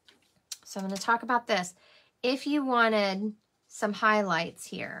 So I'm going to talk about this. If you wanted some highlights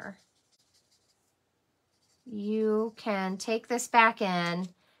here, you can take this back in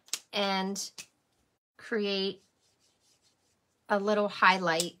and create a little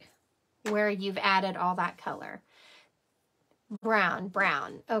highlight where you've added all that color. Brown,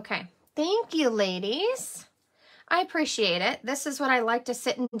 brown. Okay. Thank you, ladies. I appreciate it. This is what I like to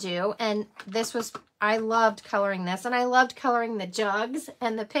sit and do. And I loved coloring this. And I loved coloring the jugs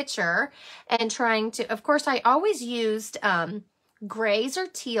and the pitcher and trying to, of course, I always used grays or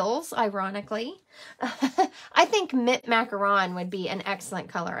teals, ironically. I think mint macaron would be an excellent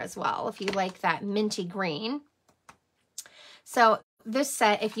color as well, if you like that minty green. So this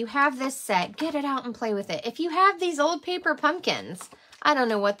set, if you have this set, get it out and play with it. If you have these old paper pumpkins, I don't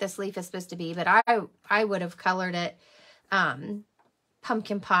know what this leaf is supposed to be, but I would have colored it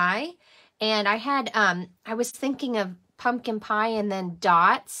pumpkin pie. And I had, I was thinking of pumpkin pie and then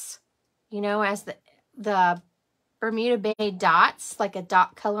dots, you know, as the Bermuda Bay dots, like a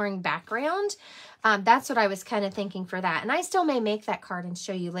dot coloring background. That's what I was kind of thinking for that. And I still may make that card and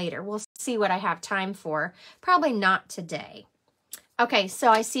show you later. We'll see what I have time for. Probably not today. Okay, so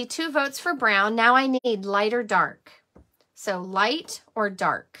I see 2 votes for brown. Now I need light or dark. So light or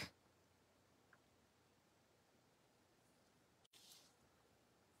dark.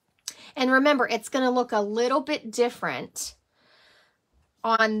 And remember, it's going to look a little bit different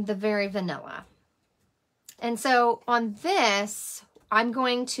on the Very Vanilla. And so on this, I'm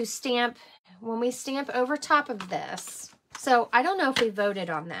going to stamp, when we stamp over top of this, so I don't know if we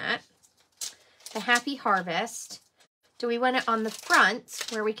voted on that, the Happy Harvest. Do we want it on the front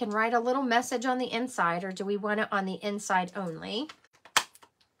where we can write a little message on the inside, or do we want it on the inside only?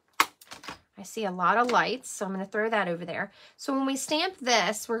 I see a lot of lights, so I'm going to throw that over there. So when we stamp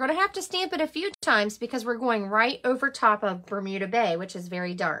this, we're going to have to stamp it a few times because we're going right over top of Bermuda Bay, which is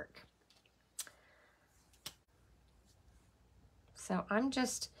very dark. So I'm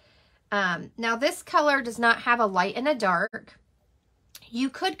just, now this color does not have a light and a dark. You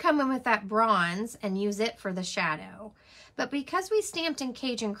could come in with that bronze and use it for the shadow. But because we stamped in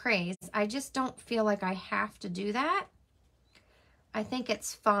Cajun Craze, I just don't feel like I have to do that. I think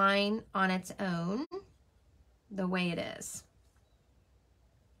it's fine on its own, the way it is.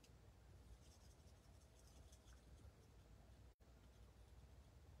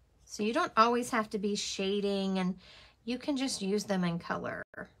 So you don't always have to be shading, and you can just use them in color.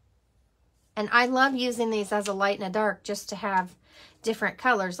 And I love using these as a light and a dark just to have different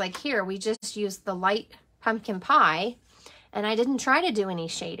colors. Like here, we just used the light pumpkin pie, and I didn't try to do any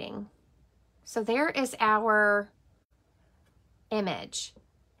shading. So there is our image.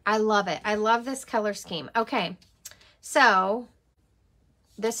 I love it. I love this color scheme. Okay, so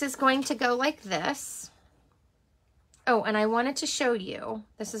this is going to go like this. Oh, and I wanted to show you,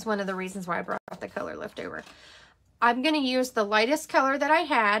 this is one of the reasons why I brought the color leftover. I'm going to use the lightest color that I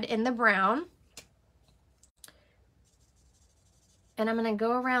had in the brown. And I'm going to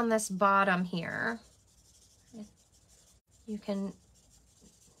go around this bottom here. You can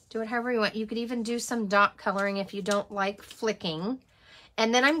do it however you want. You could even do some dot coloring if you don't like flicking.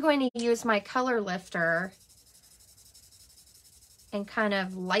 And then I'm going to use my color lifter and kind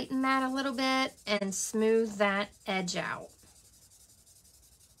of lighten that a little bit and smooth that edge out.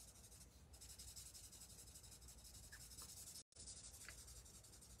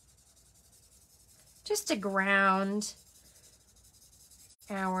 Just to ground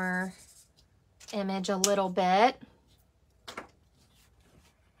our image a little bit.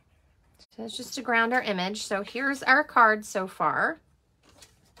 So it's just to ground our image. So here's our card so far.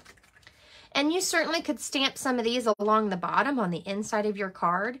 And you certainly could stamp some of these along the bottom on the inside of your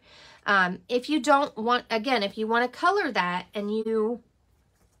card. If you don't want, again, if you want to color that and you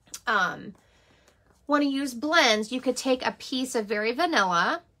want to use blends, you could take a piece of Very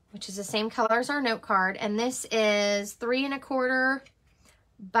Vanilla, which is the same color as our note card, and this is 3 1/4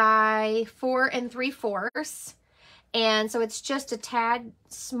 by 4 3/4, and so it's just a tad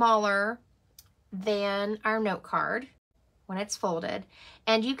smaller than our note card when it's folded.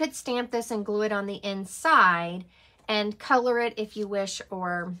 And you could stamp this and glue it on the inside and color it if you wish,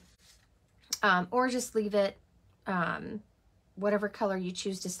 or just leave it whatever color you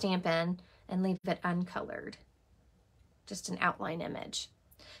choose to stamp in and leave it uncolored, just an outline image.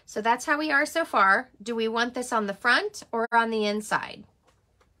 So that's how we are so far. Do we want this on the front or on the inside?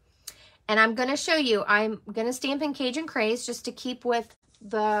 And I'm going to show you, I'm going to stamp in Cajun Craze just to keep with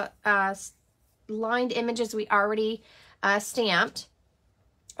the lined images we already stamped.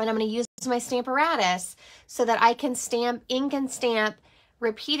 And I'm going to use my Stamparatus so that I can stamp, ink and stamp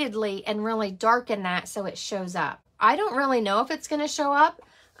repeatedly and really darken that so it shows up. I don't really know if it's going to show up.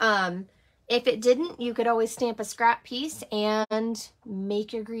 If it didn't, you could always stamp a scrap piece and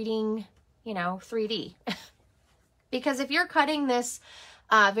make your greeting, you know, 3D. Because if you're cutting this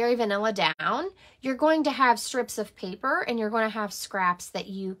Very Vanilla down, you're going to have strips of paper and you're going to have scraps that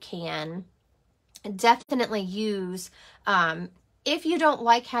you can definitely use if you don't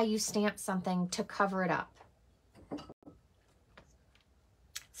like how you stamp something, to cover it up.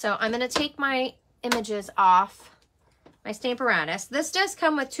 So I'm going to take my images off my Stamparatus. This does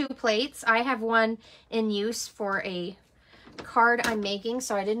come with 2 plates. I have one in use for a card I'm making,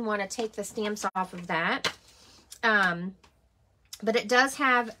 so I didn't want to take the stamps off of that. But it does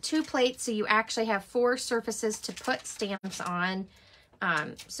have 2 plates, so you actually have 4 surfaces to put stamps on.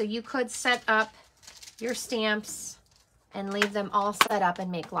 So you could set up your stamps and leave them all set up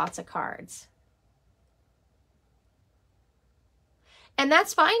and make lots of cards. And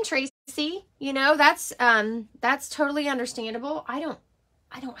that's fine, Tracy. You know, that's totally understandable. I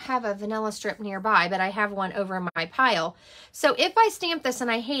don't have a vanilla strip nearby, but I have one over in my pile. So if I stamp this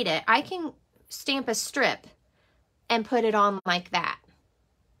and I hate it, I can stamp a strip and put it on like that.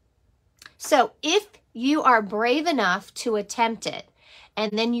 So if you are brave enough to attempt it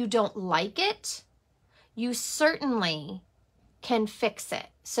and then you don't like it, you certainly can fix it.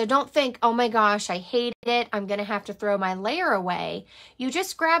 So don't think, oh my gosh, I hate it, I'm going to have to throw my layer away. You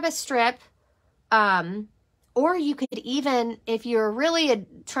just grab a strip, or you could even, if you're really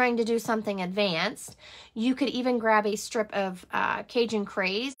trying to do something advanced, you could even grab a strip of Cajun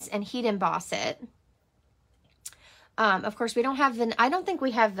Craze and heat emboss it. Of course, we don't have, I don't think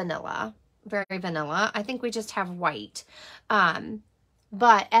we have vanilla, Very Vanilla. I think we just have white.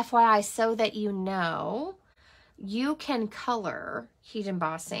 But FYI, so that you know, you can color heat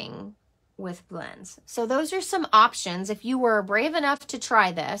embossing with blends. So those are some options if you were brave enough to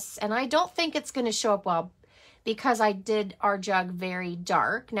try this. And I don't think it's going to show up well because I did our jug very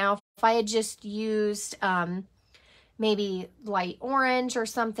dark. Now, if I had just used maybe light orange or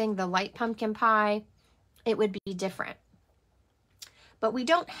something, the light pumpkin pie, it would be different. But we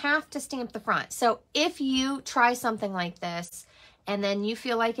don't have to stamp the front. So if you try something like this and then you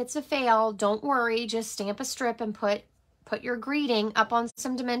feel like it's a fail, don't worry, just stamp a strip and put your greeting up on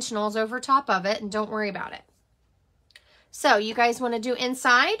some dimensionals over top of it and don't worry about it. So you guys want to do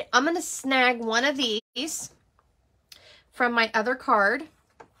inside? I'm going to snag one of these from my other card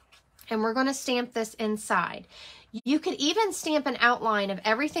and we're going to stamp this inside. You could even stamp an outline of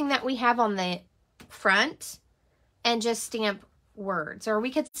everything that we have on the front and just stamp words, or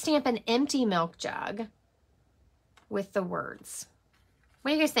we could stamp an empty milk jug with the words.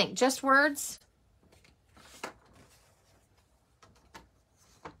 What do you guys think? Just words?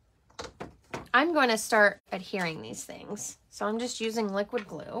 I'm going to start adhering these things. So I'm just using liquid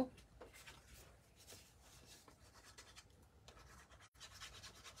glue.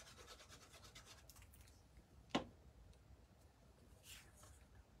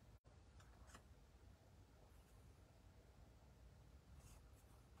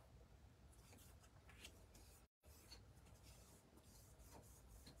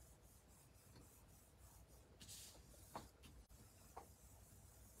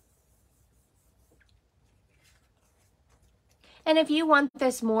 And if you want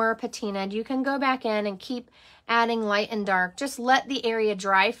this more patinaed, you can go back in and keep adding light and dark. Just let the area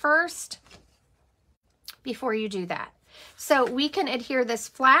dry first before you do that. So we can adhere this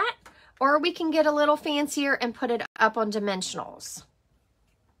flat, or we can get a little fancier and put it up on dimensionals.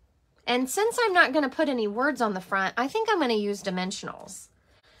 And since I'm not going to put any words on the front, I think I'm going to use dimensionals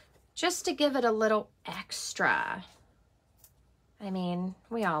just to give it a little extra. I mean,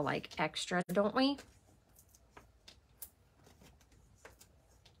 we all like extra, don't we?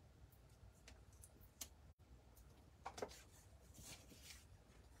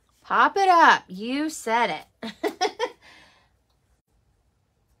 Pop it up. You said it.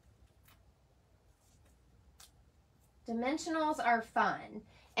 Dimensionals are fun,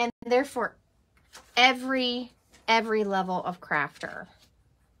 and they're for every level of crafter.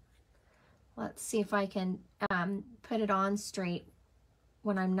 Let's see if I can put it on straight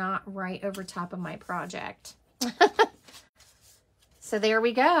when I'm not right over top of my project. So there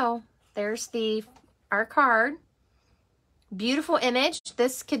we go. There's our card. Beautiful image.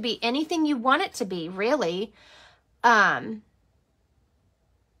 This could be anything you want it to be, really.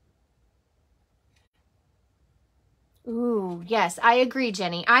 Ooh, yes, I agree,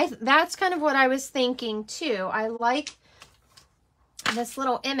 Jenny. That's kind of what I was thinking too. I like this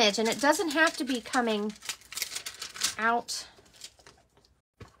little image, and it doesn't have to be coming out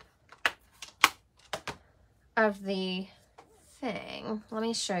of the thing. Let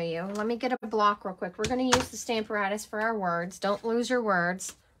me show you. Let me get a block real quick. We're going to use the Stamparatus for our words. Don't lose your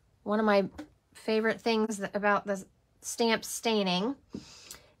words. One of my favorite things about the stamp staining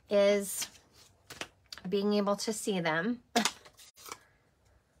is being able to see them.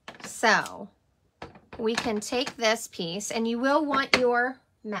 So we can take this piece, and you will want your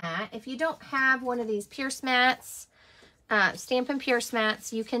mat. If you don't have one of these Pierce mats, Stampin' Pierce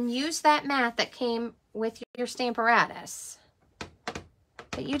mats, you can use that mat that came with your Stamparatus.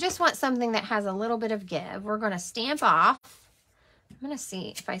 But you just want something that has a little bit of give. We're going to stamp off. I'm going to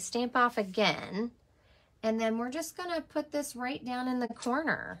see if I stamp off again. And then we're just going to put this right down in the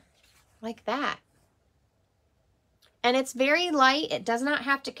corner like that. And it's very light. It does not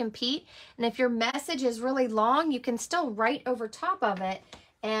have to compete. And if your message is really long, you can still write over top of it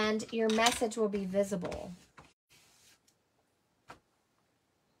and your message will be visible.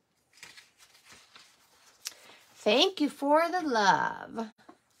 Thank you for the love.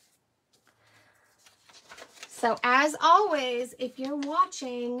 So as always, if you're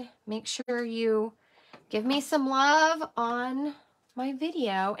watching, make sure you give me some love on my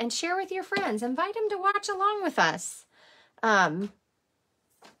video and share with your friends. Invite them to watch along with us. I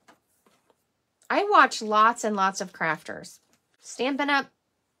watch lots and lots of crafters, Stampin' Up!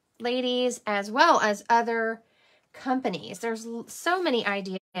 Ladies, as well as other companies. There's so many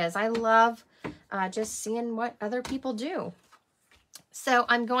ideas. I love just seeing what other people do. So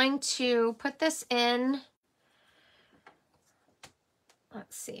I'm going to put this in.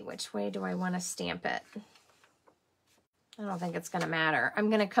 Let's see, which way do I want to stamp it? I don't think it's going to matter. I'm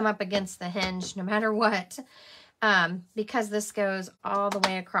going to come up against the hinge no matter what, because this goes all the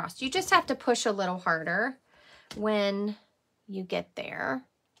way across. You just have to push a little harder when you get there.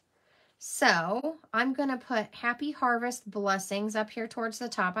 So I'm going to put Happy Harvest Blessings up here towards the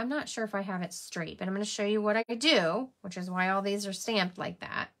top. I'm not sure if I have it straight, but I'm going to show you what I do, which is why all these are stamped like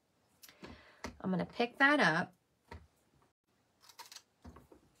that. I'm going to pick that up.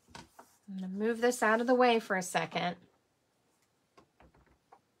 I'm going to move this out of the way for a second.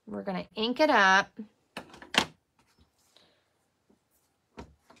 We're going to ink it up. I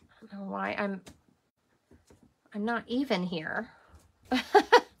don't know why I'm not even here. I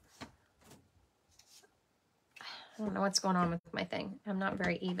don't know what's going on with my thing. I'm not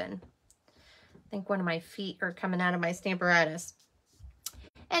very even. I think one of my feet are coming out of my Stamparatus.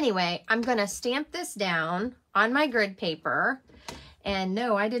 Anyway, I'm going to stamp this down on my grid paper. And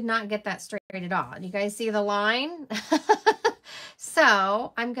no, I did not get that straight at all. You guys see the line?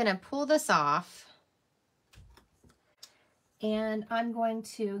 So I'm going to pull this off. And I'm going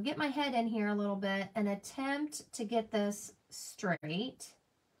to get my head in here a little bit and attempt to get this straight.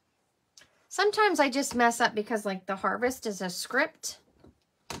 Sometimes I just mess up because like the harvest is a script.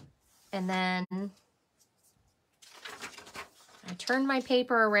 And then I turn my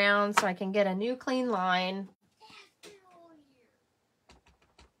paper around so I can get a new clean line.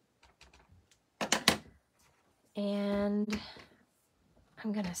 And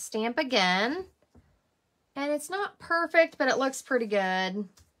I'm going to stamp again. And it's not perfect, but it looks pretty good.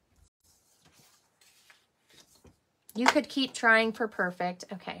 You could keep trying for perfect.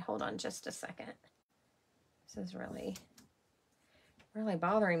 Okay, hold on just a second. This is really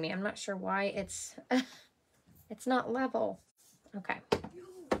bothering me. I'm not sure why it's not level. Okay.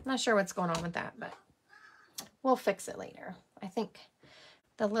 I'm not sure what's going on with that, but we'll fix it later. I think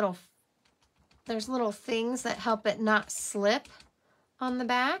there's little things that help it not slip on the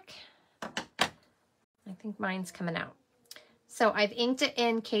back. I think mine's coming out. So I've inked it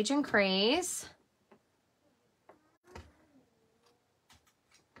in Cajun Craze.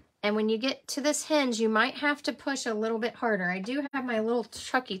 And when you get to this hinge, you might have to push a little bit harder. I do have my little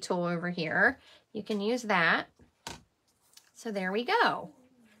Chucky tool over here. You can use that. So there we go.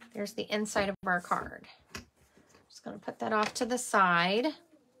 There's the inside of our card. Just gonna put that off to the side.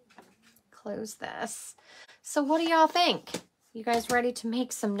 Close this. So what do y'all think? You guys ready to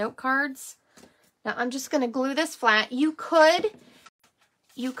make some note cards? Now I'm just gonna glue this flat. You could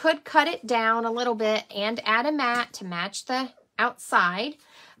cut it down a little bit and add a mat to match the outside.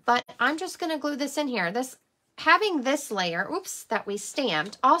 But I'm just going to glue this in here. Having this layer, that we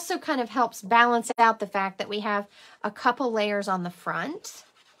stamped, also kind of helps balance out the fact that we have a couple layers on the front.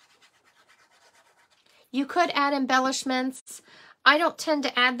 You could add embellishments. I don't tend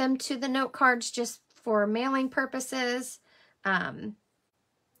to add them to the note cards just for mailing purposes. I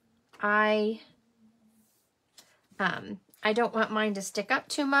don't want mine to stick up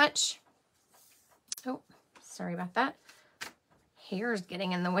too much. Oh, sorry about that. Hair's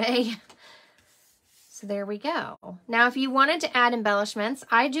getting in the way. So there we go. Now, if you wanted to add embellishments,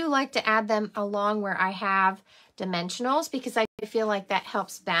 I do like to add them along where I have dimensionals because I feel like that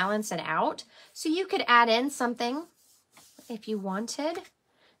helps balance it out. So you could add in something if you wanted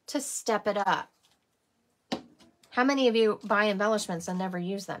to step it up. How many of you buy embellishments and never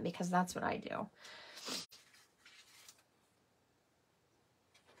use them? Because that's what I do.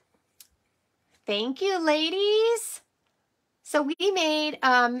 Thank you, ladies. So we made,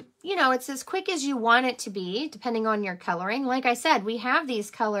 you know, it's as quick as you want it to be, depending on your coloring. Like I said, we have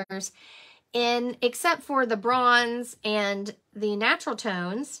these colors in, except for the bronze and the natural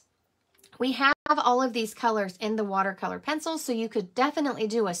tones, we have all of these colors in the watercolor pencils, so you could definitely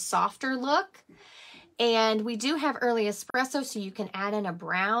do a softer look. And we do have early espresso, so you can add in a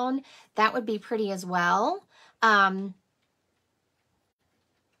brown. That would be pretty as well.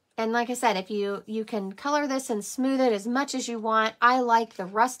 And like I said, if you can color this and smooth it as much as you want. I like the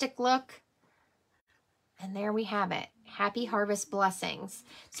rustic look. And there we have it. Happy Harvest Blessings.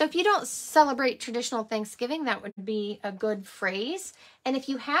 So if you don't celebrate traditional Thanksgiving, that would be a good phrase. And if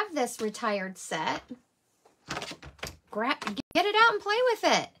you have this retired set, get it out and play with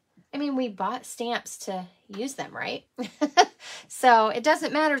it. I mean, we bought stamps to use them, right? So it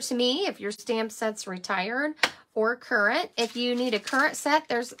doesn't matter to me if your stamp set's retired or current. If you need a current set,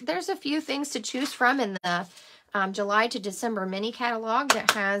 there's a few things to choose from in the July to December mini catalog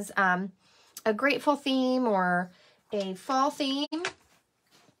that has a grateful theme or a fall theme.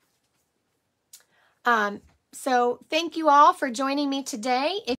 So thank you all for joining me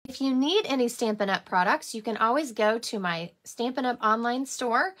today. If you need any Stampin' Up! Products, you can always go to my Stampin' Up! Online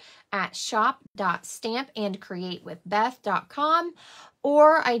store at shop.stampandcreatewithbeth.com,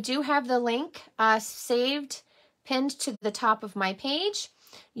 or I do have the link saved, pinned to the top of my page.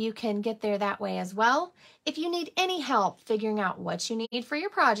 You can get there that way as well. If you need any help figuring out what you need for your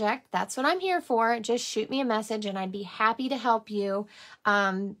project, that's what I'm here for. Just shoot me a message and I'd be happy to help you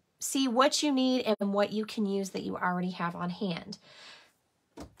see what you need and what you can use that you already have on hand.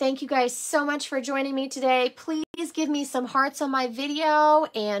 Thank you guys so much for joining me today. Please give me some hearts on my video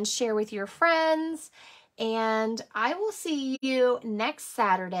and share with your friends. And I will see you next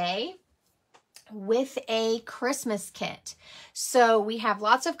Saturday with a Christmas kit. So we have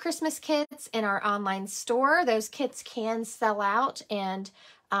lots of Christmas kits in our online store. Those kits can sell out, and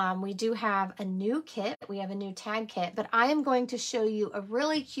we do have a new kit. We have a new tag kit, but I am going to show you a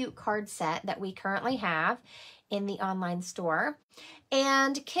really cute card set that we currently have in the online store.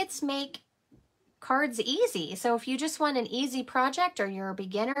 And kits make cards easy. So if you just want an easy project, or you're a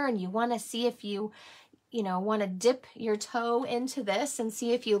beginner and you want to see if you want to dip your toe into this and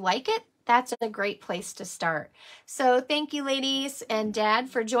see if you like it, that's a great place to start. So thank you, ladies and Dad,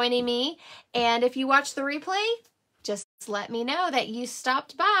 for joining me. And if you watch the replay, just let me know that you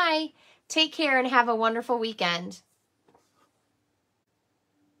stopped by. Take care and have a wonderful weekend.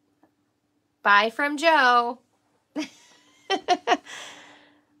 Bye from Joe.